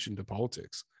attention to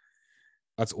politics.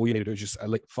 That's all you need to do is just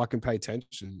fucking pay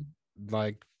attention.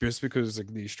 Like, just because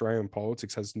like, the Australian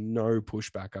politics has no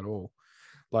pushback at all.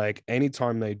 Like,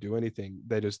 anytime they do anything,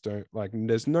 they just don't, like,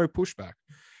 there's no pushback.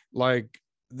 Like,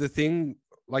 the thing,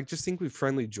 like, just think with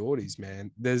friendly Geordies,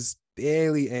 man, there's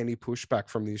barely any pushback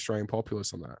from the Australian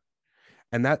populace on that.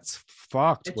 And that's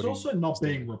fucked. It's also not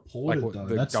being reported, like though.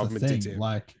 the That's government the did to thing. him.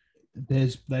 Like,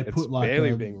 It's put like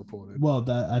barely being reported. Well,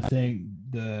 I think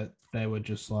that they were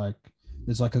just like,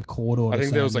 there's like a court order. I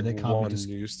think there was like one just,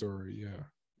 news story. Yeah.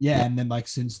 Yeah, and then like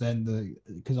since then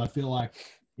because I feel like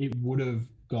it would have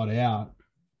got out,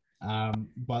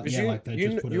 but yeah, like they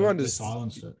just put it, they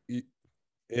silenced it.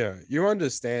 You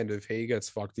understand if he gets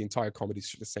fucked, the entire comedy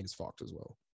scene is fucked as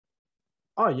well.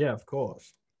 Oh yeah, of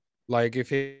course. Like if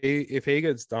he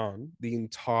gets done, the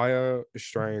entire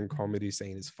Australian comedy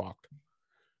scene is fucked.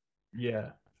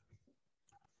 Yeah.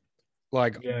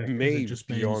 Like me, just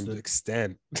beyond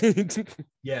extent.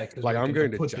 Yeah, like I'm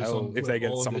going to jail if they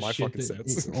get some of my fucking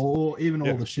sets, or even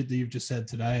all the shit that you've just said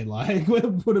today. Like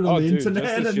we'll put it on the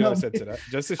internet.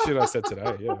 Just the shit I said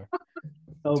today. Yeah.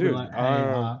 They'll be like,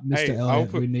 hey, Mr.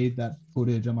 Elliott, we need that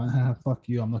footage. I'm like, fuck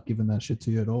you. I'm not giving that shit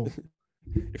to you at all.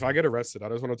 If I get arrested, I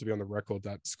just want it to be on the record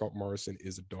that Scott Morrison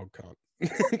is a dog cunt.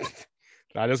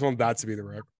 I just want that to be the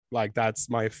record. Like, that's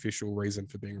my official reason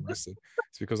for being arrested.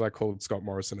 It's because I called Scott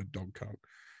Morrison a dog cunt.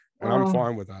 And I'm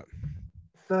fine with that.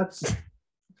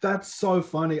 That's so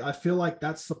funny. I feel like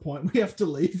that's the point. We have to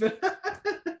leave it.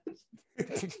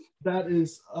 That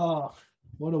is,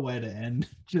 what a way to end.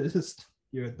 Just,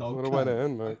 you're a dog cunt. What a way to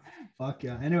end, mate. Fuck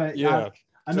yeah. Anyway, yeah.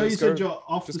 I know you said you're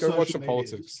off the social Just go watch the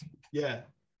medias. politics.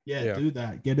 Yeah, do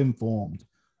that. Get informed.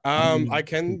 I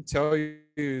can tell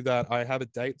you that I have a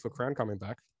date for Crown coming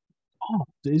back. Oh,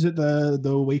 is it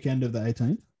the weekend of the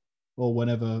 18th or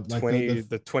whenever? Like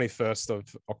the 21st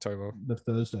of October. The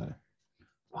Thursday.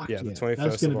 The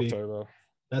 21st of October.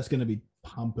 That's going to be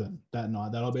pumping that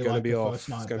night. That'll be like the off. First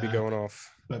night. It's going to be going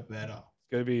off. But better.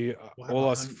 It's going to be all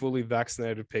us fully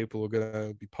vaccinated people are going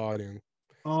to be partying.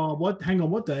 Oh, what? Hang on.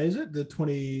 What day is it? The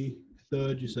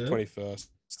 23rd, you said? 21st.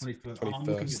 21st. Oh, I'm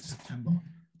looking at September.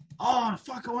 Oh,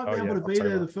 fuck. I won't be able to be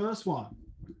there the first one.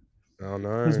 Oh,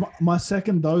 no. My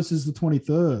second dose is the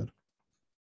 23rd.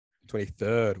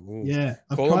 23rd. Ooh. Yeah.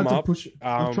 I've tried to push it.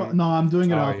 I'm doing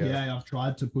it up. Yeah. I've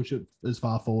tried to push it as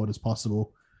far forward as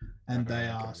possible. And they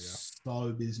are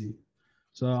so busy.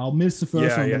 So I'll miss the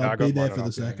first one, but I'll be there for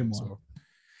the second one. Well.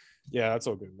 Yeah, that's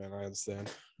all good, man. I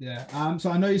understand. Yeah. So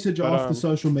I know you said you're off the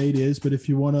social medias, but if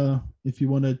you wanna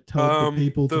tell the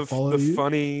people to follow you.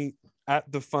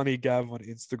 The funny Gav on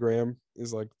Instagram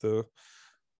is like the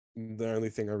only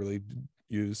thing I really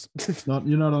use.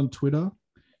 You're not on Twitter?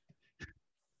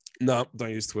 No,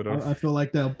 don't use Twitter. I feel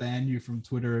like they'll ban you from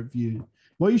Twitter if you.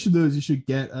 What you should do is you should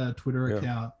get a Twitter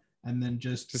account and then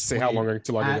just see how long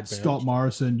until I get banned. Scott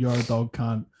Morrison, you're a dog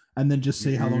cunt, and then just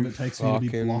see how long it takes you to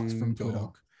be blocked from Twitter.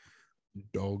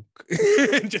 Dog.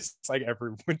 Just like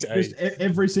every day. Just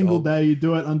every single day you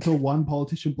do it until one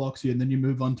politician blocks you and then you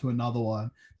move on to another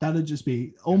one. That'd just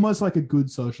be almost like a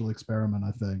good social experiment,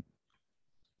 I think.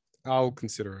 I'll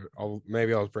consider it.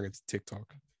 Maybe I'll bring it to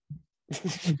TikTok.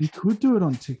 You could do it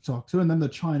on TikTok too, and then the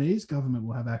Chinese government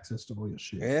will have access to all your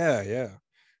shit. Yeah.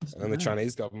 And the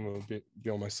Chinese government will be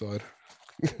on my side.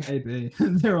 Maybe.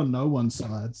 They're on no one's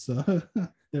side, so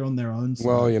they're on their own side.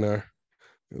 Well, you know.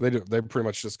 They pretty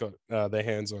much just got their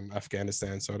hands on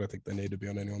Afghanistan, so I don't think they need to be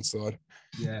on anyone's side.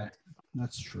 Yeah,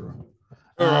 that's true.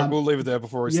 All right, we'll leave it there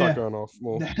before we start going off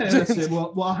more. That's it.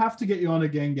 Well, I'll have to get you on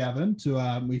again, Gavin,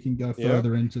 to we can go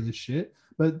further into this shit.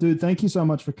 But dude, thank you so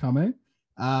much for coming.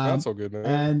 That's all good, man.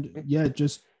 And yeah,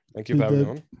 just thank you for having me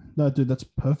on. No, dude, that's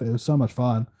perfect. It was so much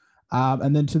fun.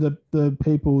 And then to the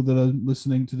people that are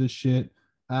listening to this shit,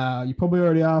 you probably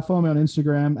already are. Follow me on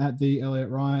Instagram at the Elliott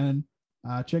Ryan.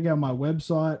 Check out my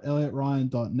website,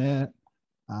 elliotryan.net.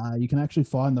 You can actually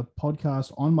find the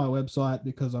podcast on my website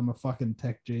because I'm a fucking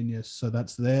tech genius. So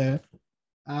that's there.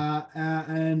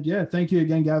 And yeah, thank you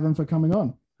again, Gavin, for coming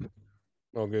on.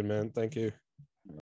 Oh, good, man. Thank you.